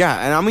 Yeah,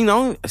 and I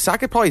mean, so I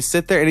could probably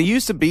sit there, and it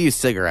used to be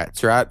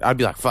cigarettes, right? I'd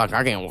be like, fuck,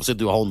 I can't sit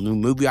through a whole new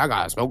movie. I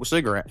gotta smoke a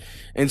cigarette.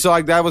 And so,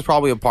 like, that was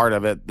probably a part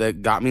of it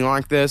that got me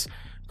like this.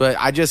 But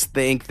I just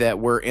think that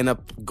we're in a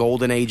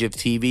golden age of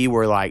TV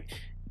where, like,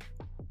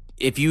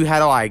 if you had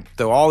to, like,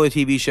 throw all the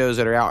TV shows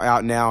that are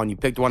out now and you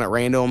picked one at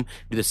random,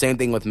 do the same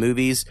thing with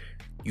movies,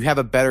 you have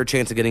a better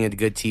chance of getting a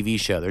good TV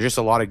show. There's just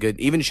a lot of good,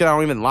 even shit I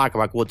don't even like.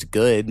 I'm like, well, it's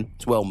good.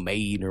 It's well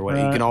made or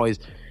whatever. You can always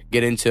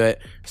get into it.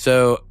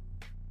 So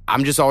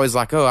I'm just always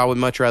like, oh, I would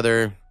much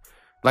rather,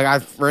 like, I,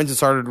 for instance,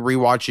 started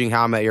rewatching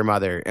How I Met Your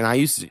Mother. And I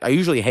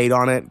usually hate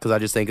on it because I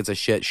just think it's a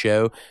shit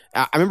show.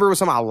 I remember it was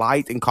something I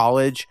liked in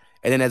college.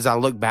 And then as I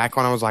look back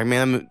on it, I was like,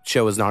 man, that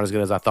show was not as good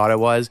as I thought it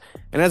was.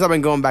 And as I've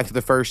been going back to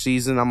the first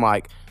season, I'm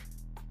like,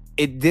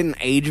 it didn't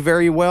age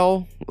very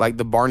well. Like,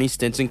 the Barney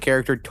Stinson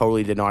character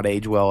totally did not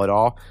age well at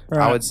all,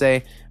 right. I would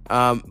say.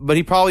 But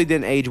he probably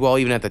didn't age well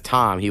even at the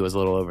time. He was a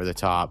little over the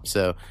top.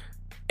 So,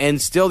 and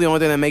still the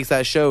only thing that makes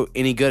that show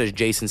any good is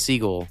Jason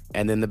Segel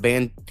and then the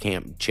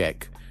Bandcamp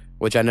chick,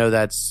 which I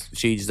know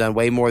she's done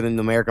way more than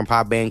the American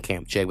Pie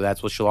Bandcamp chick, but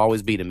that's what she'll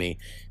always be to me.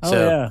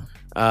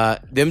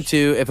 Them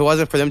two, if it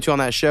wasn't for them two on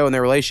that show and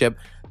their relationship,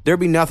 there'd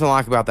be nothing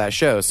like about that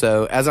show.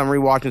 So as I'm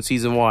rewatching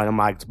season 1, I'm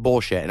like, it's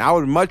bullshit. And I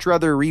would much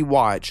rather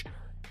rewatch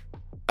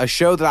a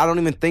show that I don't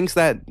even think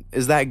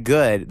is that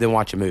good than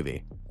watch a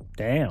movie.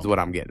 Damn. Is what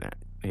I'm getting at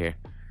here.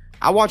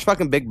 I watch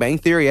fucking Big Bang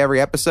Theory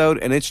every episode,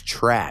 and it's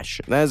trash.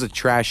 That is a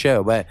trash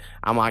show. But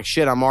I'm like,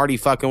 shit, I'm already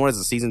fucking, what is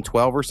it, season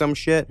 12 or some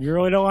shit? You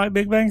really don't like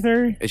Big Bang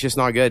Theory? It's just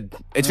not good.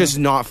 It's just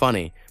not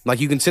funny.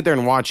 Like, you can sit there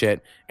and watch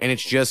it, and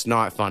it's just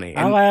not funny.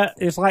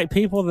 It's like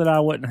people that I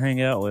wouldn't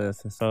hang out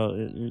with, so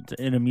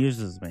it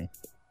amuses me.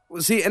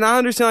 See, and I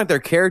understand, like,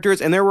 their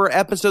characters, and there were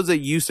episodes that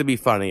used to be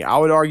funny. I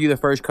would argue the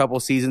first couple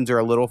seasons are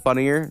a little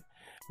funnier.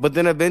 But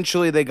then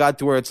eventually they got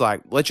to where it's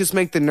like, let's just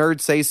make the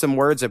nerd say some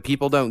words that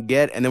people don't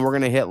get, and then we're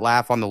going to hit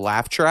laugh on the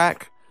laugh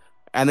track.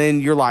 And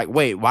then you're like,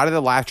 wait, why did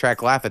the laugh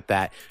track laugh at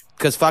that?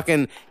 Because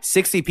fucking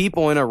 60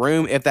 people in a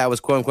room, if that was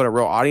quote-unquote a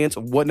real audience,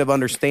 wouldn't have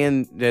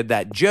understood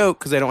that joke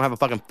because they don't have a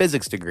fucking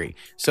physics degree.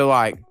 So,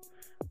 like,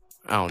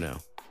 I don't know.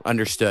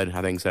 Understood.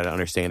 I think instead of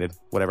understand it.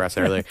 Whatever I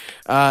said earlier.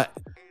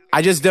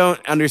 I just don't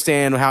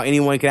understand how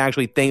anyone can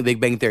actually think Big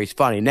Bang Theory is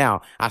funny.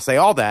 Now, I say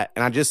all that,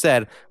 and I just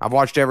said I've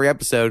watched every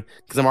episode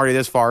because I'm already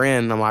this far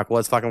in, and I'm like, well,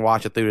 let's fucking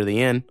watch it through to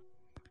the end.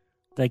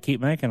 They keep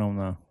making them,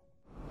 though.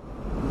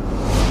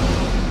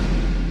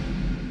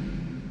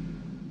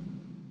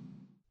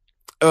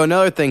 Oh,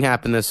 another thing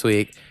happened this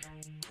week.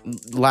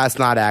 Last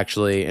night,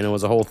 actually, and it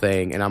was a whole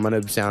thing, and I'm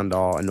going to sound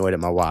all annoyed at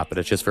my wife, but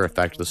it's just for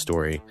effect of the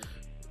story,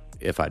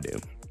 if I do.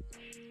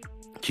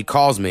 She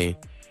calls me.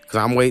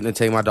 Because I'm waiting to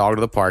take my dog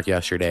to the park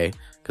yesterday,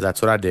 because that's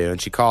what I do.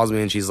 And she calls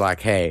me and she's like,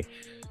 hey,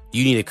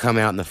 you need to come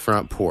out in the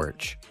front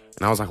porch.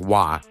 And I was like,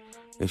 why?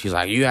 And she's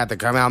like, you have to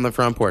come out in the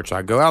front porch. So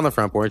I go out in the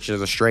front porch.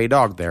 There's a stray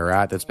dog there,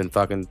 right? That's been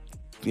fucking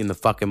in the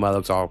fucking mud.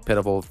 Looks all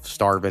pitiful,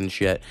 starving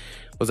shit.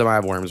 Was it might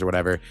have worms or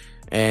whatever.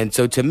 And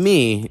so to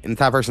me, and the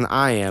type of person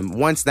I am,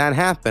 once that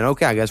happened,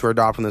 okay, I guess we're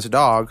adopting this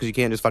dog, because you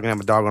can't just fucking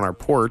have a dog on our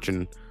porch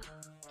and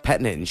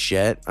petting it and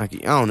shit. Like, I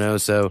don't know.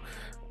 So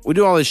we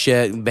do all this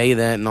shit, bathe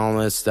it and all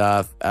this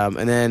stuff. And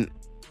then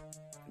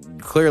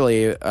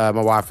clearly my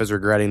wife is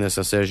regretting this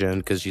decision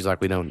because she's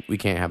like, we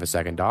can't have a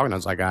second dog. And I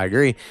was like, I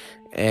agree.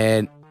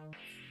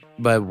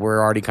 But we're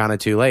already kind of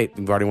too late.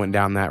 We've already went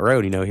down that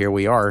road. Here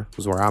we are,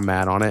 is where I'm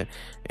at on it.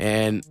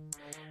 And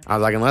I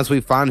was like, unless we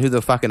find who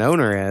the fucking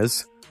owner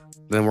is,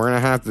 then we're going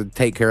to have to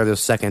take care of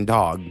this second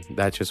dog.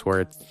 That's just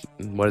what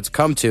it's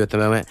come to at the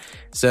moment.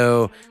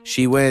 So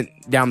she went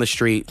down the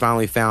street,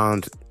 finally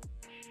found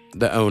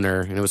the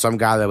owner, and it was some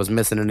guy that was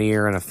missing an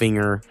ear and a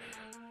finger.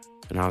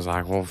 And I was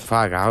like, well,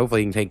 fuck,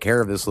 hopefully he can take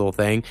care of this little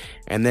thing.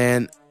 And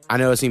then I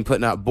noticed him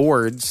putting up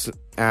boards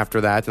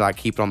after that to like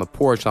keep it on the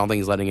porch. I don't think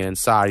he's letting it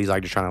inside. He's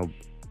like just trying to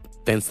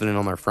fencing in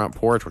on their front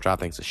porch, which I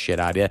think is a shit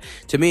idea.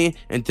 To me,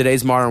 in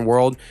today's modern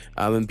world,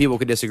 and people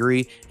could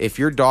disagree, if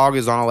your dog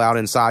is not allowed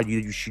inside,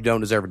 you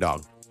don't deserve a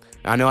dog.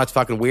 I know that's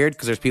fucking weird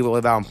because there's people that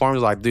live out on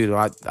farms like, dude,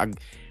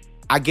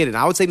 I get it.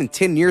 I would say even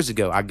 10 years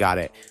ago, I got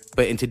it.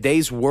 But in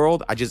today's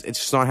world, it's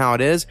just not how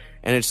it is.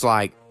 And it's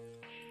like,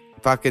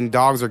 fucking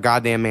dogs are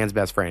goddamn man's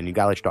best friend. You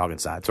gotta let your dog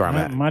inside. That's where I'm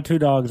at. My 2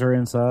 dogs are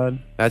inside.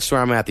 That's where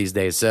I'm at these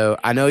days. So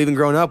I know even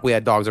growing up, we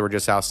had dogs that were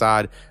just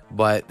outside,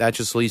 but that's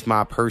just at least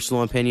my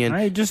personal opinion.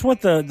 Hey, just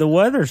what the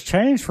weather's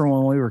changed from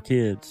when we were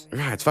kids.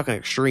 God, it's fucking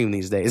extreme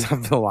these days, I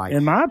feel like.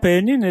 In my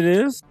opinion, it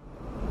is.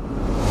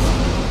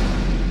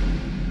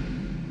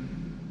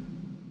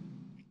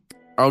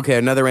 Okay,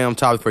 another random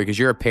topic for you because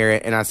you're a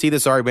parent, and I see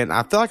this argument.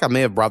 I feel like I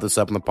may have brought this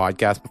up on the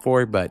podcast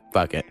before, but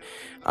fuck it.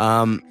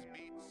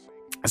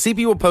 I see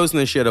people posting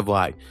this shit of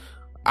like,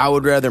 I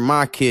would rather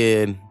my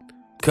kid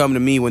come to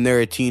me when they're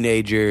a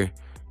teenager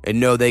and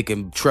know they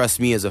can trust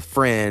me as a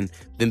friend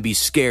than be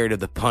scared of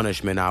the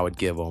punishment I would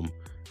give them.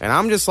 And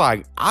I'm just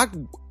like, I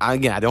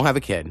don't have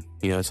a kid,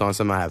 it's not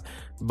something I have,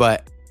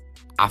 but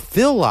I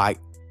feel like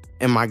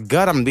in my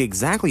gut I'm gonna be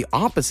exactly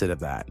opposite of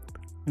that.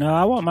 No,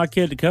 I want my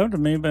kid to come to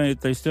me,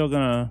 but they still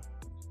gonna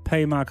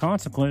pay my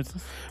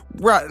consequences.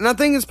 Right, and I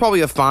think it's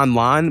probably a fine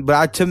line,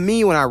 but to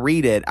me, when I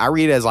read it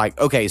as like,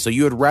 okay, so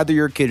you would rather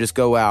your kid just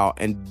go out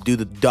and do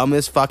the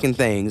dumbest fucking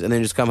things and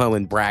then just come home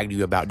and brag to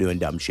you about doing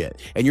dumb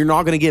shit, and you're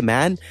not gonna get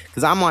mad?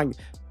 Because I'm like,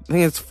 I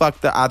think it's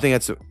fucked up. I think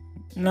it's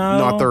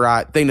not the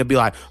right thing to be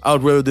like, I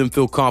would rather them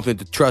feel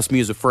confident to trust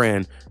me as a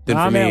friend than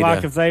for me to...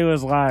 like if they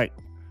was like,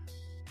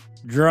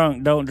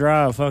 drunk, don't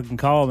drive, fucking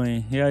call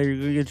me. Yeah, you're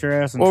gonna get your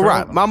ass in trouble.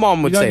 Right, my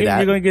mom would say that.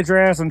 You're gonna get your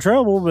ass in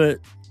trouble, but...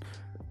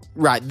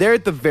 Right, they're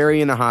at the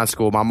very end of high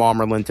school. My mom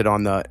relented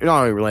on not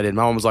only relented,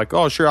 my mom was like,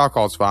 oh, sure,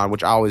 alcohol's fine,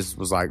 which I always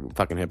was like,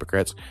 fucking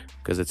hypocrites,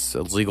 because it's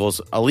illegal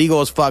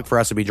as fuck for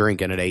us to be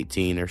drinking at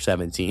 18 or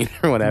 17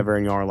 or whatever,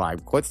 and y'all are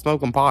like, quit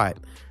smoking pot.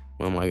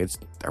 And I'm like,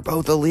 they're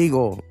both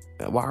illegal.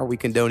 Why are we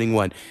condoning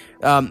one?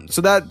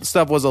 So that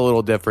stuff was a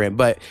little different,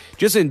 but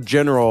just in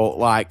general,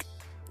 like,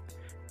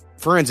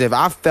 for instance, if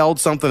I failed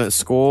something at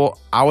school,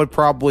 I would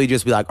probably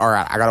just be like, all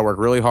right, I got to work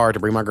really hard to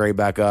bring my grade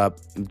back up.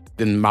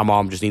 Then my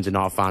mom just needs to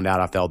not find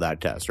out I failed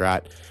that test,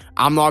 right?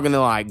 I'm not going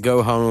to like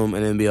go home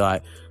and then be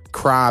like,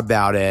 cry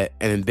about it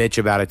and then bitch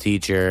about a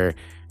teacher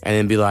and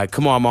then be like,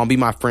 come on, mom, be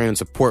my friend and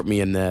support me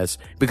in this.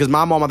 Because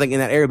my mom, I think in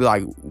that area would be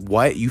like,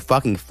 what? You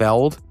fucking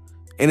failed?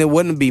 And it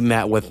wouldn't be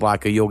met with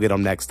like a you'll get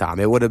them next time.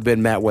 It would have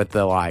been met with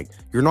the like,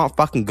 you're not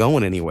fucking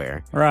going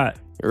anywhere. Right.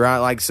 Right?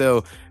 Like,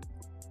 so...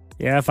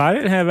 Yeah, if I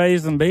didn't have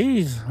A's and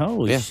B's,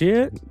 holy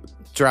shit.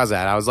 Tries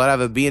that. I was let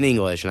have a B in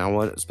English, and I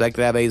was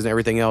expected to have A's and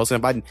everything else.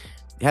 And if I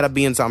had a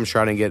B in something,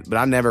 sure I didn't get, but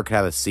I never could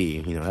have a C.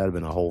 That would have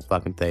been a whole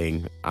fucking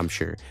thing, I'm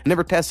sure. I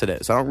never tested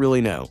it, so I don't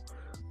really know.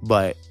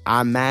 But I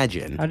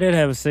imagine. I did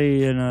have a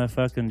C in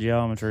fucking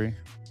geometry.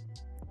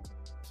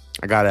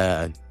 I got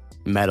a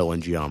medal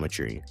in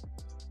geometry.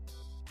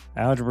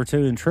 Algebra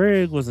 2 and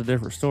trig was a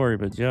different story,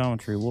 but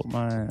geometry whooped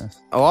my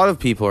ass. A lot of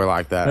people are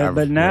like that.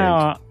 But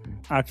now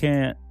I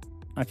can't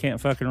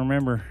fucking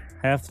remember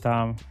half the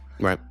time.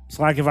 Right. It's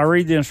like if I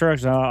read the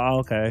instructions,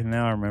 okay,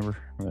 now I remember.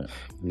 But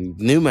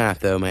new math,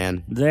 though,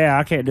 man. Yeah,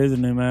 I can't do the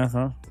new math,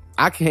 huh?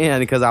 I can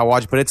because I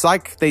watch, but it's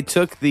like they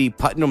took the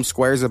Putnam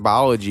Squares of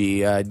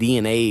Biology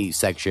DNA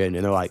section,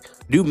 and they're like,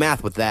 do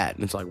math with that.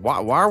 And it's like, why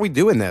are we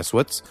doing this?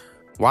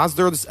 Why is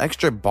there this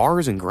extra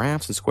bars and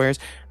graphs and squares?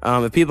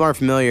 If people aren't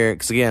familiar,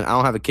 because again, I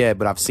don't have a kid,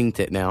 but I've seen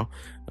it now.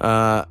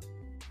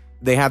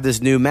 They have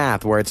this new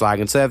math where it's like,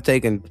 instead of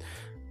taking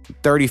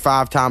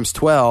 35 times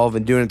 12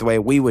 and doing it the way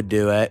we would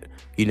do it,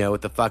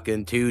 with the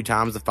fucking 2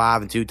 times the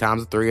 5 and 2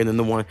 times the 3 and then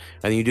the 1, and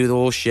then you do the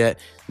little shit.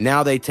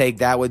 Now they take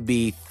that would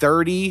be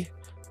 30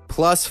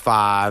 plus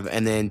 5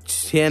 and then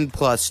 10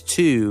 plus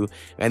 2,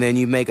 and then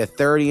you make a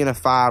 30 and a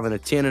 5 and a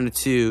 10 and a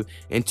 2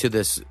 into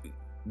this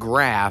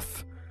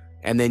graph,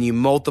 and then you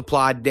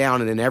multiply down,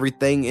 and then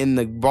everything in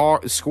the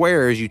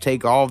squares, you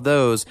take all of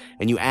those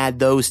and you add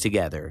those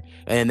together,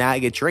 and that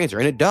gets your answer.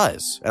 And it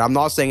does. And I'm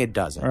not saying it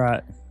doesn't.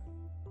 Right.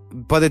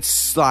 But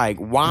it's like,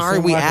 why are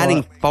we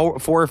adding 4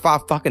 or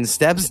 5 fucking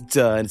steps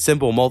to a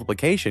simple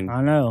multiplication?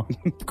 I know.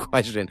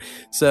 Question.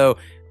 So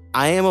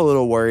I am a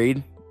little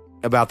worried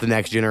about the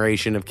next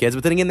generation of kids,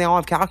 but then again, they all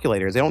have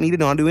calculators. They don't need to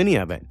know how to do any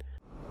of it.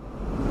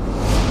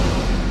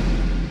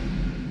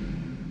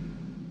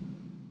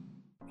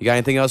 You got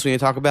anything else we need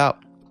to talk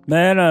about?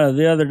 Man,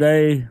 the other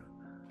day,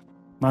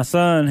 my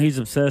son, he's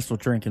obsessed with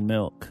drinking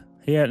milk.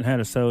 He hadn't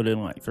had a soda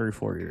in like 3 or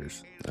 4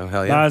 years. Oh,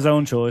 hell yeah. By his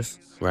own choice.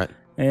 Right.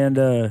 And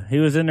he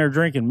was in there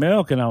drinking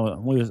milk,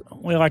 and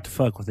we like to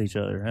fuck with each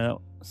other.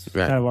 That's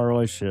kind of our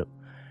relationship.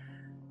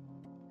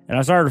 And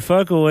I started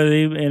fucking with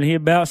him, and he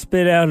about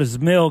spit out his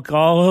milk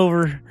all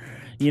over.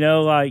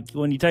 Like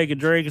when you take a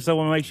drink and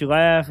someone makes you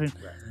laugh. And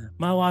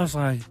my wife's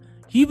like,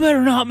 you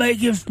better not make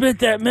him spit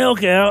that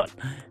milk out.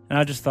 And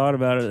I just thought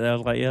about it. I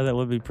was like, yeah, that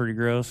would be pretty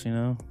gross,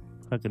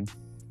 fucking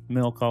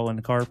milk all in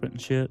the carpet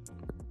and shit.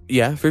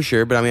 Yeah, for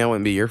sure. But I mean, that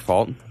wouldn't be your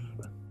fault.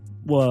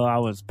 Well, I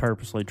was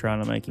purposely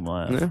trying to make him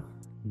laugh. Yeah.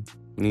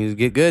 You need to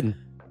get good.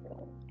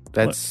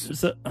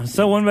 That's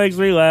someone makes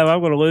me laugh, I'm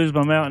going to lose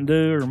my Mountain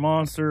Dew or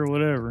Monster or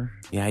whatever.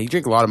 Yeah, you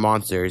drink a lot of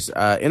Monsters.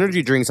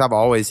 Energy drinks I've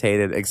always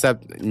hated,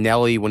 except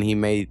Nelly when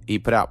he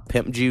put out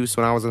Pimp Juice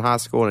when I was in high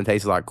school and it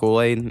tasted like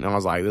Kool-Aid, and I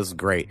was like, this is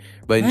great.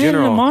 But in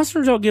general, the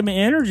Monsters don't give me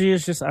energy.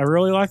 It's just I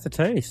really like the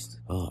taste.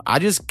 I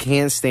just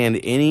can't stand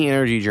any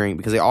energy drink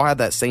because they all have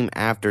that same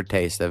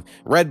aftertaste of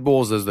Red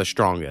Bulls is the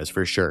strongest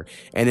for sure.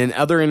 And then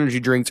other energy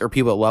drinks or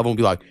people that love them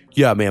be like,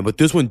 yeah, man, but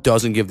this one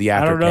doesn't give the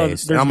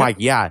aftertaste. And I'm like,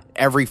 yeah,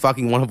 every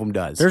fucking one of them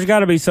does. There's got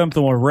to be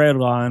something with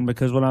Redline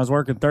because when I was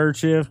working third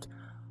shift,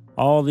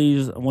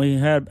 we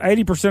had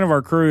 80% of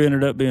our crew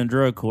ended up being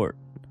drug court.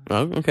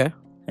 Oh, okay.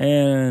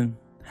 And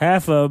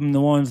half of them, the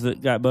ones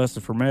that got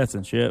busted for meth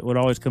and shit, would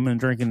always come in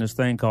drinking this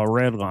thing called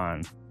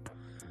Redline.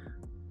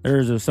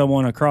 There's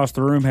someone across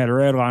the room had a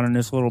Redline, and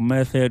this little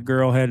meth head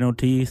girl had no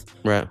teeth.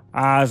 Right.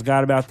 Eyes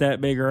got about that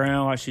big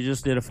around, like she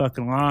just did a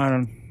fucking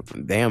line.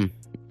 Damn.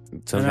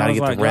 So and now you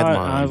get like, the red line.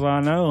 I was like,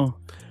 I know.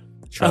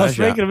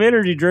 Speaking of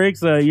energy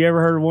drinks, you ever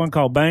heard of one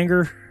called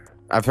Banger?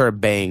 I've heard of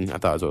Bang. I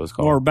thought that's what it was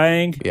called. Or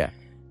Bang. Yeah.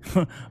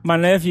 My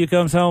nephew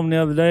comes home the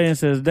other day and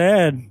says,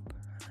 Dad,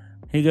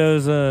 he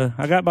goes,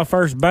 I got my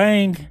first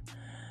Bang.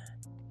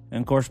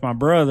 And of course, my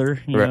brother,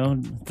 you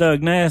know,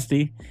 Thug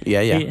Nasty.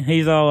 Yeah.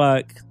 He's all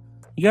like,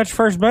 you got your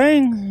first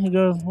Bang? He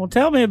goes, well,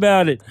 tell me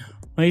about it.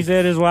 He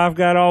said his wife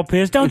got all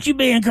pissed. Don't you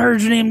be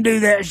encouraging him to do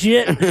that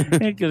shit.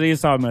 Because he was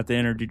talking about the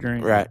energy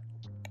drink. Right.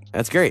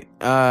 That's great.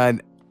 I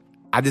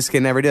just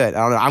can never do it. I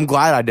don't know. I'm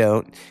glad I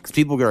don't. Because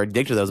people get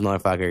addicted to those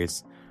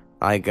motherfuckers.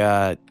 Like,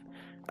 a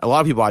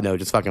lot of people I know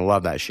just fucking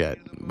love that shit.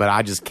 But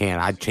I just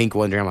can't. I chink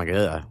one drink. I'm like,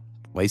 ugh.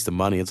 Waste of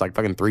money. It's like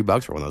fucking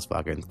 $3 for one of those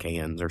fucking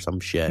cans or some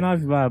shit. Not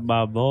if you buy it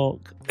by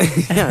bulk.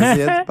 Yeah,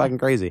 see, it's fucking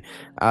crazy.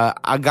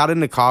 I got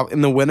into coffee.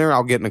 In the winter,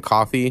 I'll get into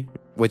coffee,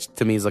 which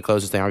to me is the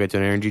closest thing I'll get to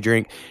an energy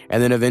drink.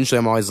 And then eventually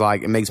I'm always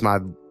like, it makes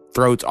my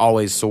throat's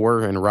always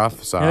sore and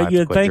rough. So I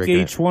you'd think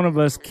each one of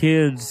us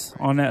kids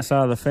on that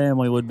side of the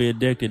family would be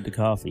addicted to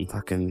coffee.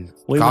 Fucking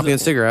coffee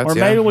and cigarettes. Or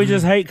maybe we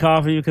just hate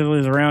coffee because we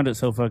was around it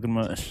so fucking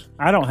much.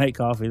 I don't hate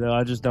coffee though.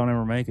 I just don't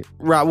ever make it.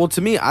 Right. Well,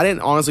 to me, I didn't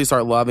honestly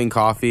start loving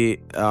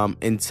coffee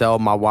until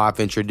my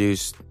wife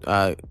introduced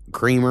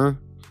creamer.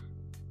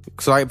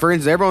 So, like, for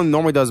instance, everyone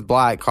normally does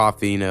black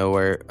coffee, you know,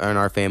 in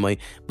our family.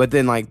 But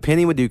then, like,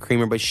 Penny would do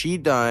creamer, but she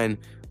done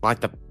like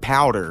the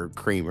powder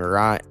creamer,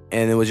 right?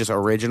 And it was just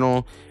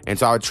original. And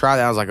so I would try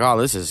that. I was like, oh,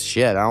 this is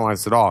shit. I don't like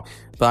this at all.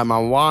 But my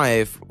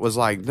wife was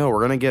like, no, we're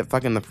going to get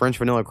fucking the French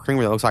vanilla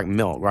creamer that looks like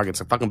milk. Like,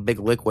 it's a fucking big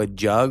liquid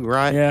jug,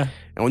 right? Yeah.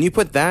 And when you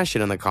put that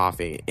shit in the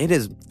coffee, it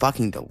is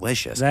fucking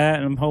delicious.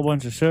 That and a whole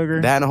bunch of sugar.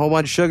 And And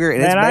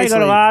I ain't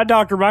going to lie, I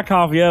doctored my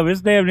coffee up.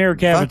 It's damn near a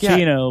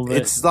cappuccino. Yeah.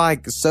 It's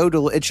like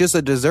it's just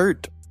a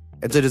dessert.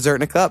 It's a dessert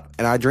in a cup.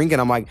 And I drink it.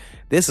 I'm like,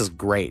 this is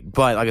great.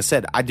 But like I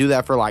said, I do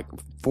that for like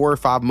 4 or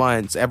 5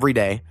 months every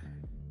day.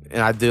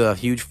 And I do a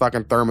huge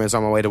fucking thermos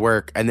on my way to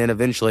work. And then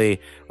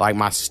eventually, like,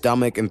 my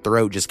stomach and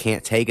throat just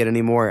can't take it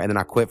anymore. And then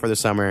I quit for the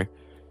summer.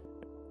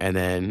 And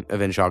then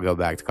eventually I'll go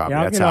back to coffee. Yeah,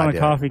 I'll That's get how on a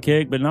coffee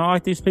kick, but not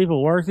like these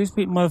people work. These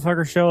people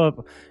motherfuckers show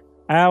up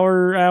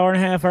hour and a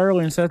half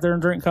early and sit there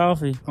and drink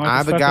coffee. Like I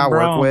have a guy I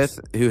work with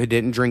who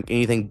didn't drink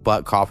anything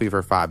but coffee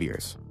for 5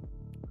 years.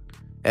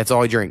 That's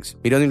all he drinks.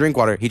 He doesn't drink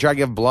water. He tried to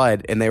give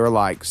blood, and they were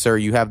like, sir,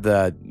 you have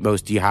the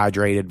most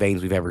dehydrated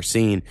veins we've ever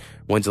seen.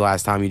 When's the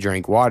last time you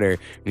drank water?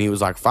 And he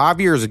was like,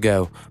 5 years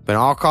ago. Been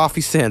all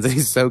coffee since. And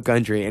he's so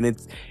country. And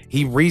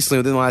he recently,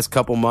 within the last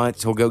couple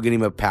months, he'll go get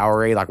him a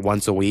Powerade like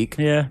once a week.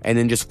 Yeah. And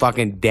then just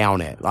fucking down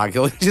it. Like,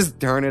 he'll just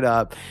turn it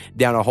up,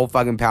 down a whole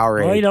fucking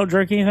Powerade. Well, you don't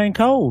drink anything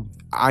cold.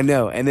 I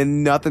know. And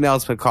then nothing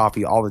else but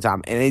coffee all the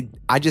time. And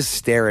I just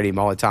stare at him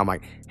all the time.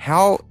 Like,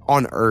 how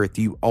on earth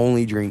do you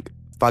only drink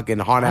fucking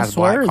hot ass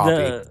black coffee?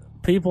 The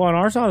people on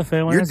our side of the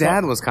family. Your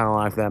dad was kind of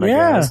like that, I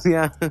guess.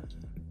 Yeah.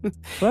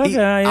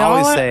 I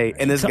always say,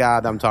 and this guy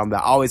that I'm talking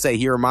about, I always say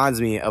he reminds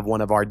me of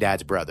one of our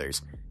dad's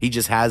brothers. He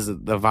just has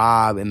the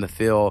vibe and the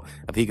feel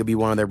of he could be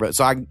one of their brothers.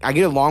 So I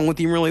get along with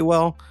him really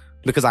well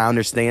because I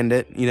understand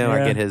it. You know,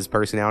 I get his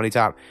personality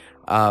type.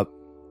 But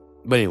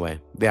anyway,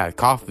 yeah,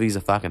 coffee's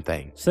a fucking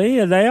thing.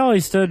 See, they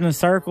always stood in a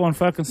circle and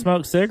fucking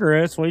smoked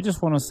cigarettes. We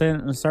just want to sit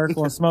in a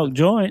circle and smoke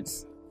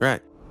joints.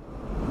 Right.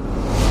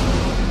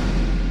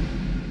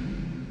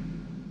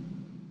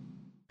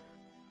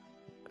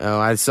 Oh,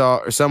 I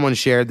saw someone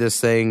shared this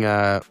thing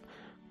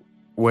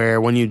where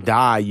when you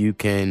die, you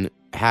can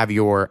have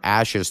your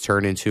ashes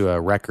turn into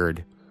a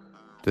record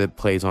that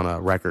plays on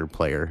a record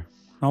player.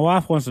 My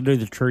wife wants to do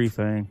the tree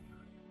thing.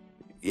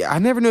 Yeah, I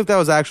never knew if that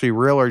was actually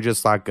real or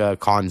just like a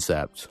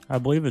concept. I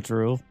believe it's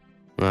real.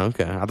 Oh,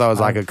 okay. I thought it was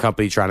like a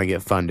company trying to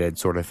get funded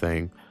sort of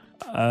thing.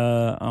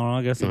 I don't know.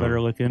 I guess I better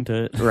look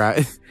into it.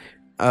 Right.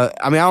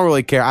 I mean, I don't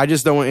really care. I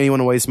just don't want anyone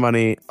to waste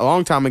money. A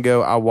long time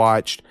ago, I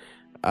watched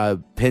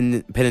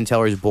Penn and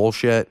Teller's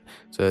bullshit.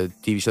 So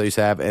TV show they used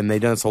to have, and they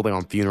done this whole thing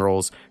on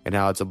funerals and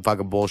how it's a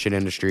fucking bullshit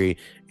industry.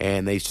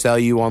 And they sell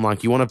you on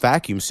like, you want a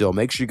vacuum seal,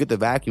 make sure you get the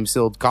vacuum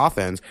sealed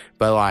coffins.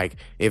 But like,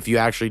 if you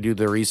actually do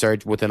the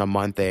research, within a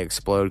month they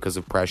explode because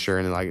of pressure,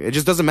 and like, it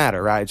just doesn't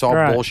matter, right? It's all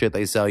bullshit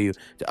they sell you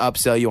to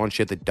upsell you on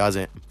shit that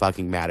doesn't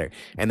fucking matter.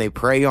 And they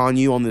prey on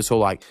you on this whole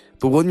like,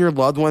 but wouldn't your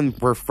loved one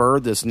prefer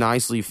this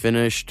nicely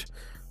finished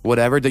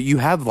whatever, that you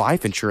have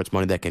life insurance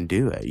money that can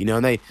do it, you know?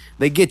 And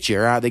they get you,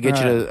 right? They get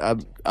you to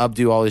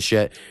updo all this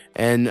shit.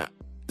 And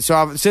so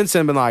I've since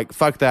then been like,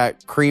 fuck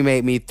that,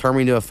 cremate me, turn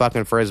me into a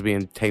fucking frisbee,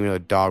 and take me to a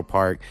dog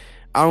park.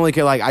 I don't really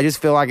care. Like, I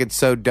just feel like it's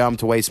so dumb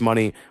to waste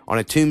money on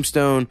a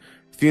tombstone,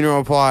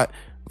 funeral plot,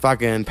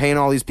 fucking paying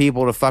all these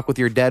people to fuck with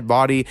your dead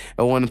body.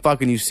 And when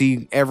fucking you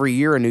see every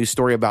year a news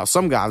story about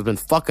some guy's been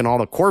fucking all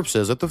the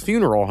corpses at the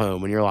funeral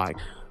home, and you're like,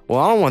 well,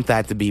 I don't want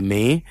that to be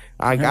me.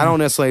 I don't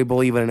necessarily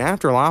believe in an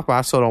afterlife, but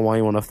I still don't want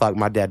anyone to fuck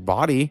my dead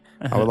body.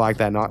 I would like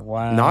that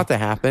not to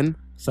happen.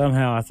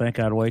 Somehow I think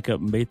I'd wake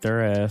up and beat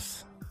their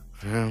ass.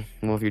 Well,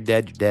 if you're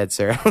dead,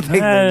 sir. I don't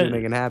think that can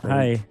make it happen.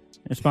 Hey,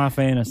 it's my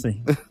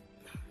fantasy.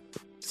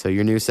 So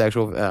your new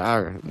sexual...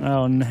 oh,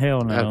 hell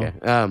no.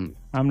 Okay.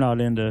 I'm not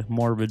into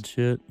morbid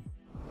shit.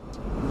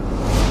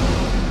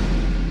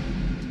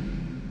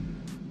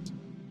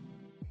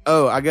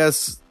 Oh, I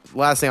guess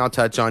last thing I'll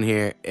touch on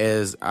here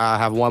is I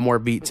have one more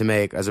beat to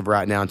make as of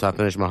right now until I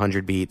finish my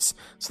 100 beats.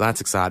 So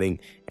that's exciting.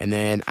 And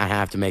then I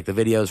have to make the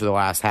videos for the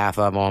last half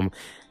of them.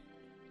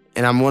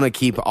 And I'm going to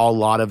keep a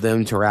lot of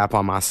them to rap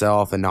on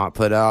myself and not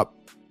put up.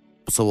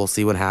 So we'll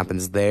see what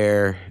happens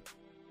there.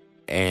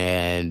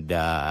 And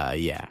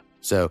yeah.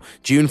 So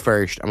June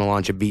 1st, I'm going to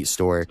launch a beat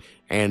store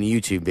and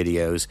YouTube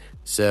videos.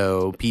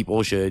 So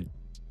people should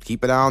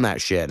keep an eye on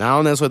that shit. And I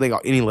don't necessarily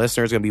think any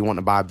listener is going to be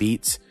wanting to buy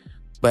beats,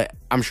 but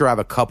I'm sure I have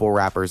a couple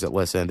rappers that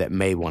listen that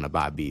may want to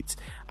buy beats.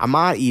 I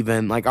might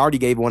even, like, I already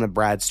gave one of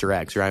Brad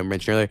Sturex, right? I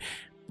mentioned earlier.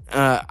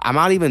 I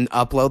might even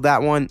upload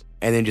that one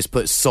and then just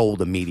put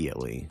sold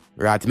immediately,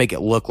 right? To make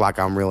it look like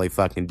I'm really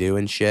fucking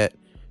doing shit.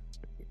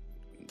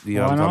 You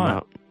know what I'm talking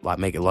about? Like,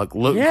 make it look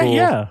cool.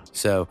 Yeah.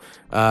 So,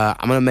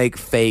 I'm going to make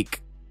fake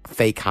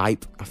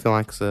hype. I feel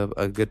like it's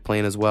a good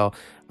plan as well.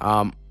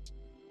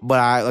 But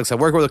I, like I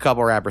said, work with a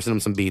couple rappers, send them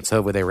some beats.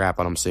 Hopefully they rap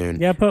on them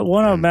soon. Yeah, put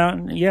one of them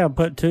out. Yeah,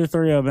 put 2 or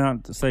 3 of them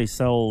out to say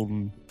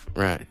sold.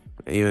 Right.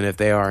 Even if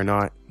they are or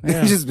not.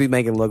 Yeah. Just be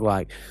making it look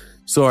like.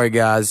 Sorry,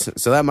 guys.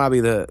 So that might be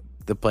the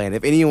plan.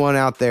 If anyone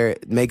out there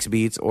makes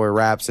beats or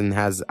raps and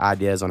has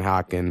ideas on how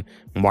I can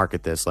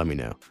market this, let me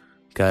know.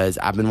 Because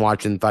I've been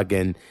watching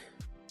fucking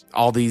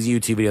all these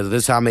YouTube videos.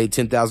 This is how I made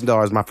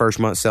 $10,000 my first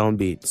month selling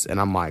beats. And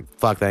I'm like,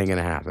 fuck, that ain't going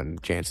to happen.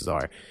 Chances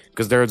are.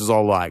 Because theirs is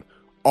all like,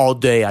 all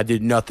day I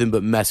did nothing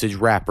but message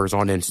rappers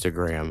on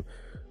Instagram.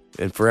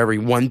 And for every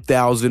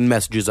 1,000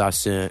 messages I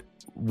sent,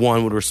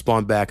 one would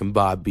respond back and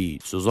buy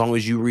beats. So as long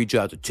as you reach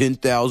out to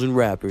 10,000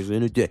 rappers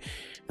in a day.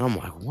 And I'm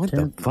like, what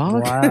the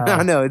fuck? Wow.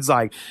 I know. It's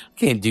like, I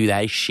can't do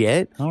that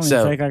shit. I don't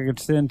even think I could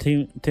send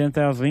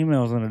 10,000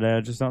 emails in a day.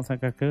 I just don't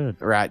think I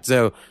could. Right.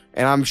 So,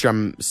 and I'm sure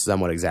I'm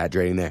somewhat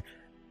exaggerating there.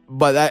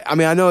 But that, I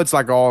mean, I know it's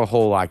like all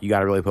whole, like, you got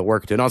to really put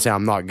work into it. Not saying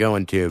I'm not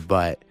going to,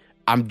 but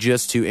I'm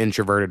just too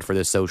introverted for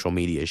this social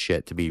media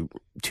shit to be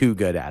too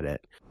good at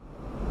it.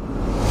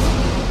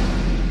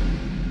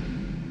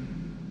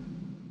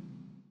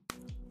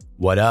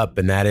 What up?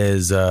 And that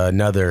is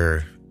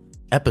another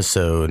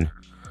episode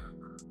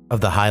of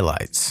the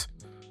highlights.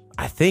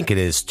 I think it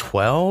is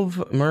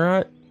 12,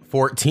 Murat?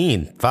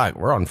 14. Fuck,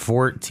 we're on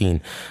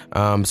 14.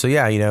 So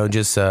yeah, you know,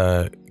 just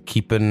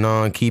keeping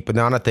on.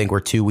 I think we're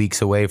 2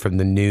 weeks away from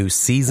the new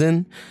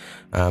season.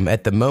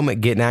 At the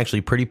moment, getting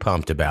actually pretty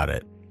pumped about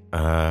it.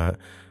 I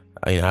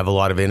have a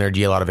lot of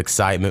energy, a lot of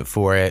excitement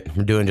for it.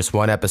 We're doing just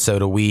one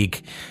episode a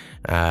week.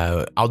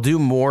 I'll do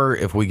more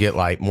if we get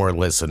like more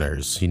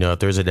listeners. You know, if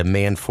there's a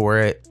demand for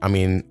it, I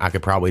mean, I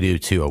could probably do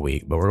 2 a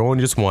week, but we're going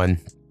just one.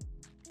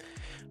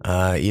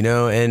 You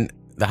know, and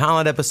the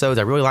highlight episodes,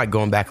 I really like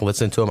going back and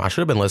listening to them. I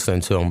should have been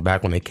listening to them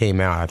back when they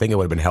came out. I think it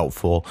would have been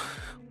helpful,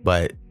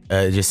 but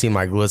it just seemed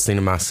like listening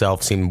to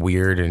myself seemed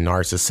weird and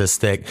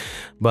narcissistic.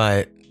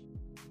 But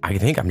I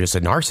think I'm just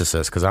a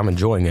narcissist because I'm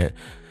enjoying it.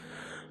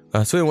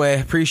 So anyway,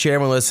 appreciate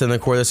everyone listening.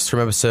 Of course, this is from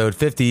episode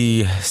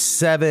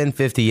 57,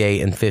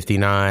 58, and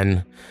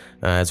 59.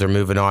 As we're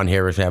moving on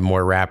here, we're going to have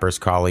more rappers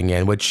calling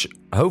in, which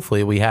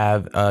hopefully we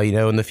have, you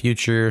know, in the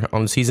future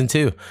on season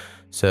 2.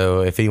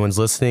 So if anyone's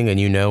listening and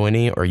you know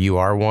any, or you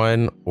are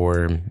one,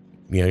 or,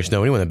 you know, just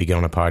know anyone that'd be good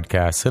on a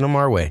podcast, send them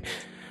our way.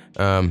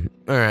 All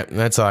right,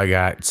 that's all I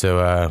got.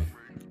 So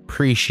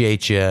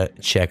appreciate you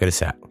checking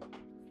us out.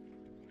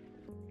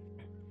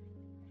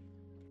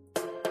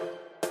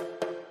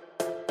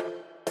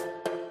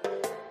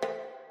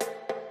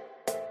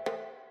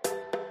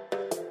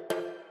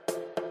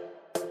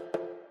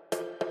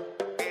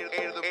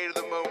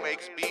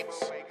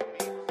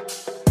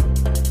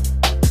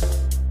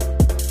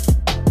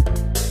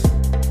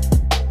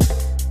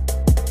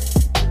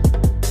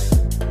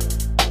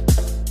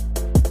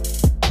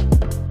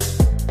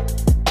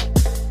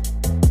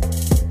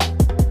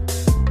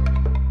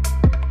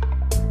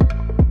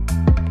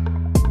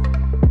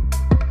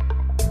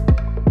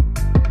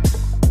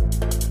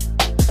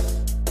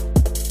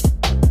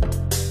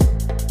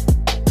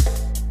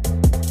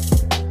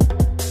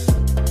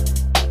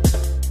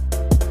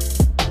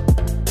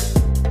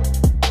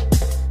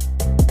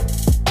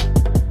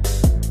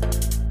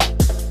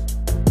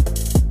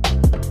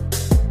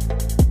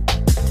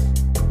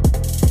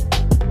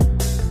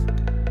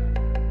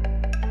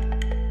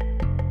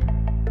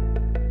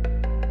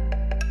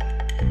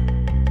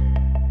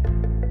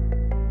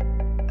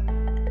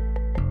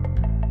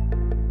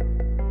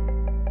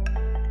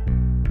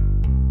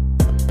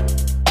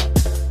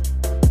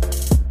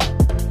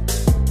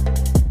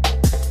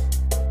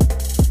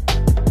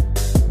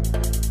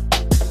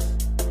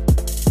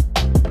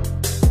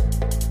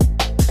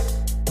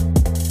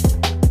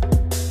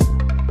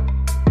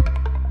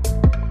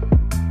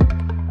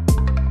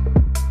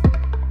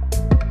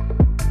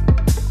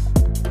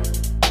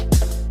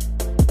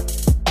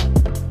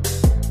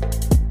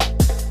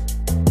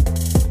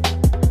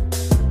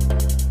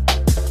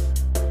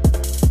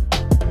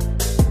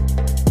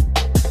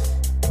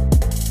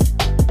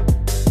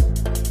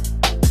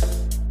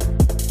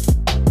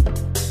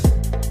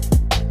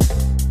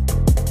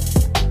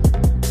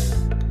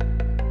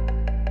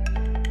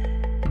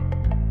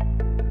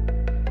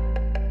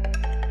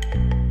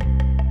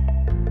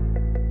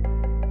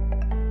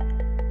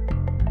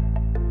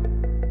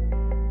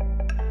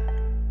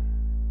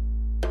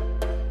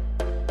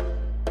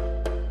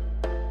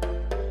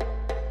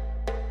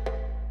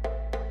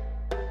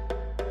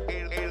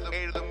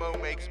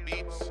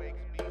 Beats.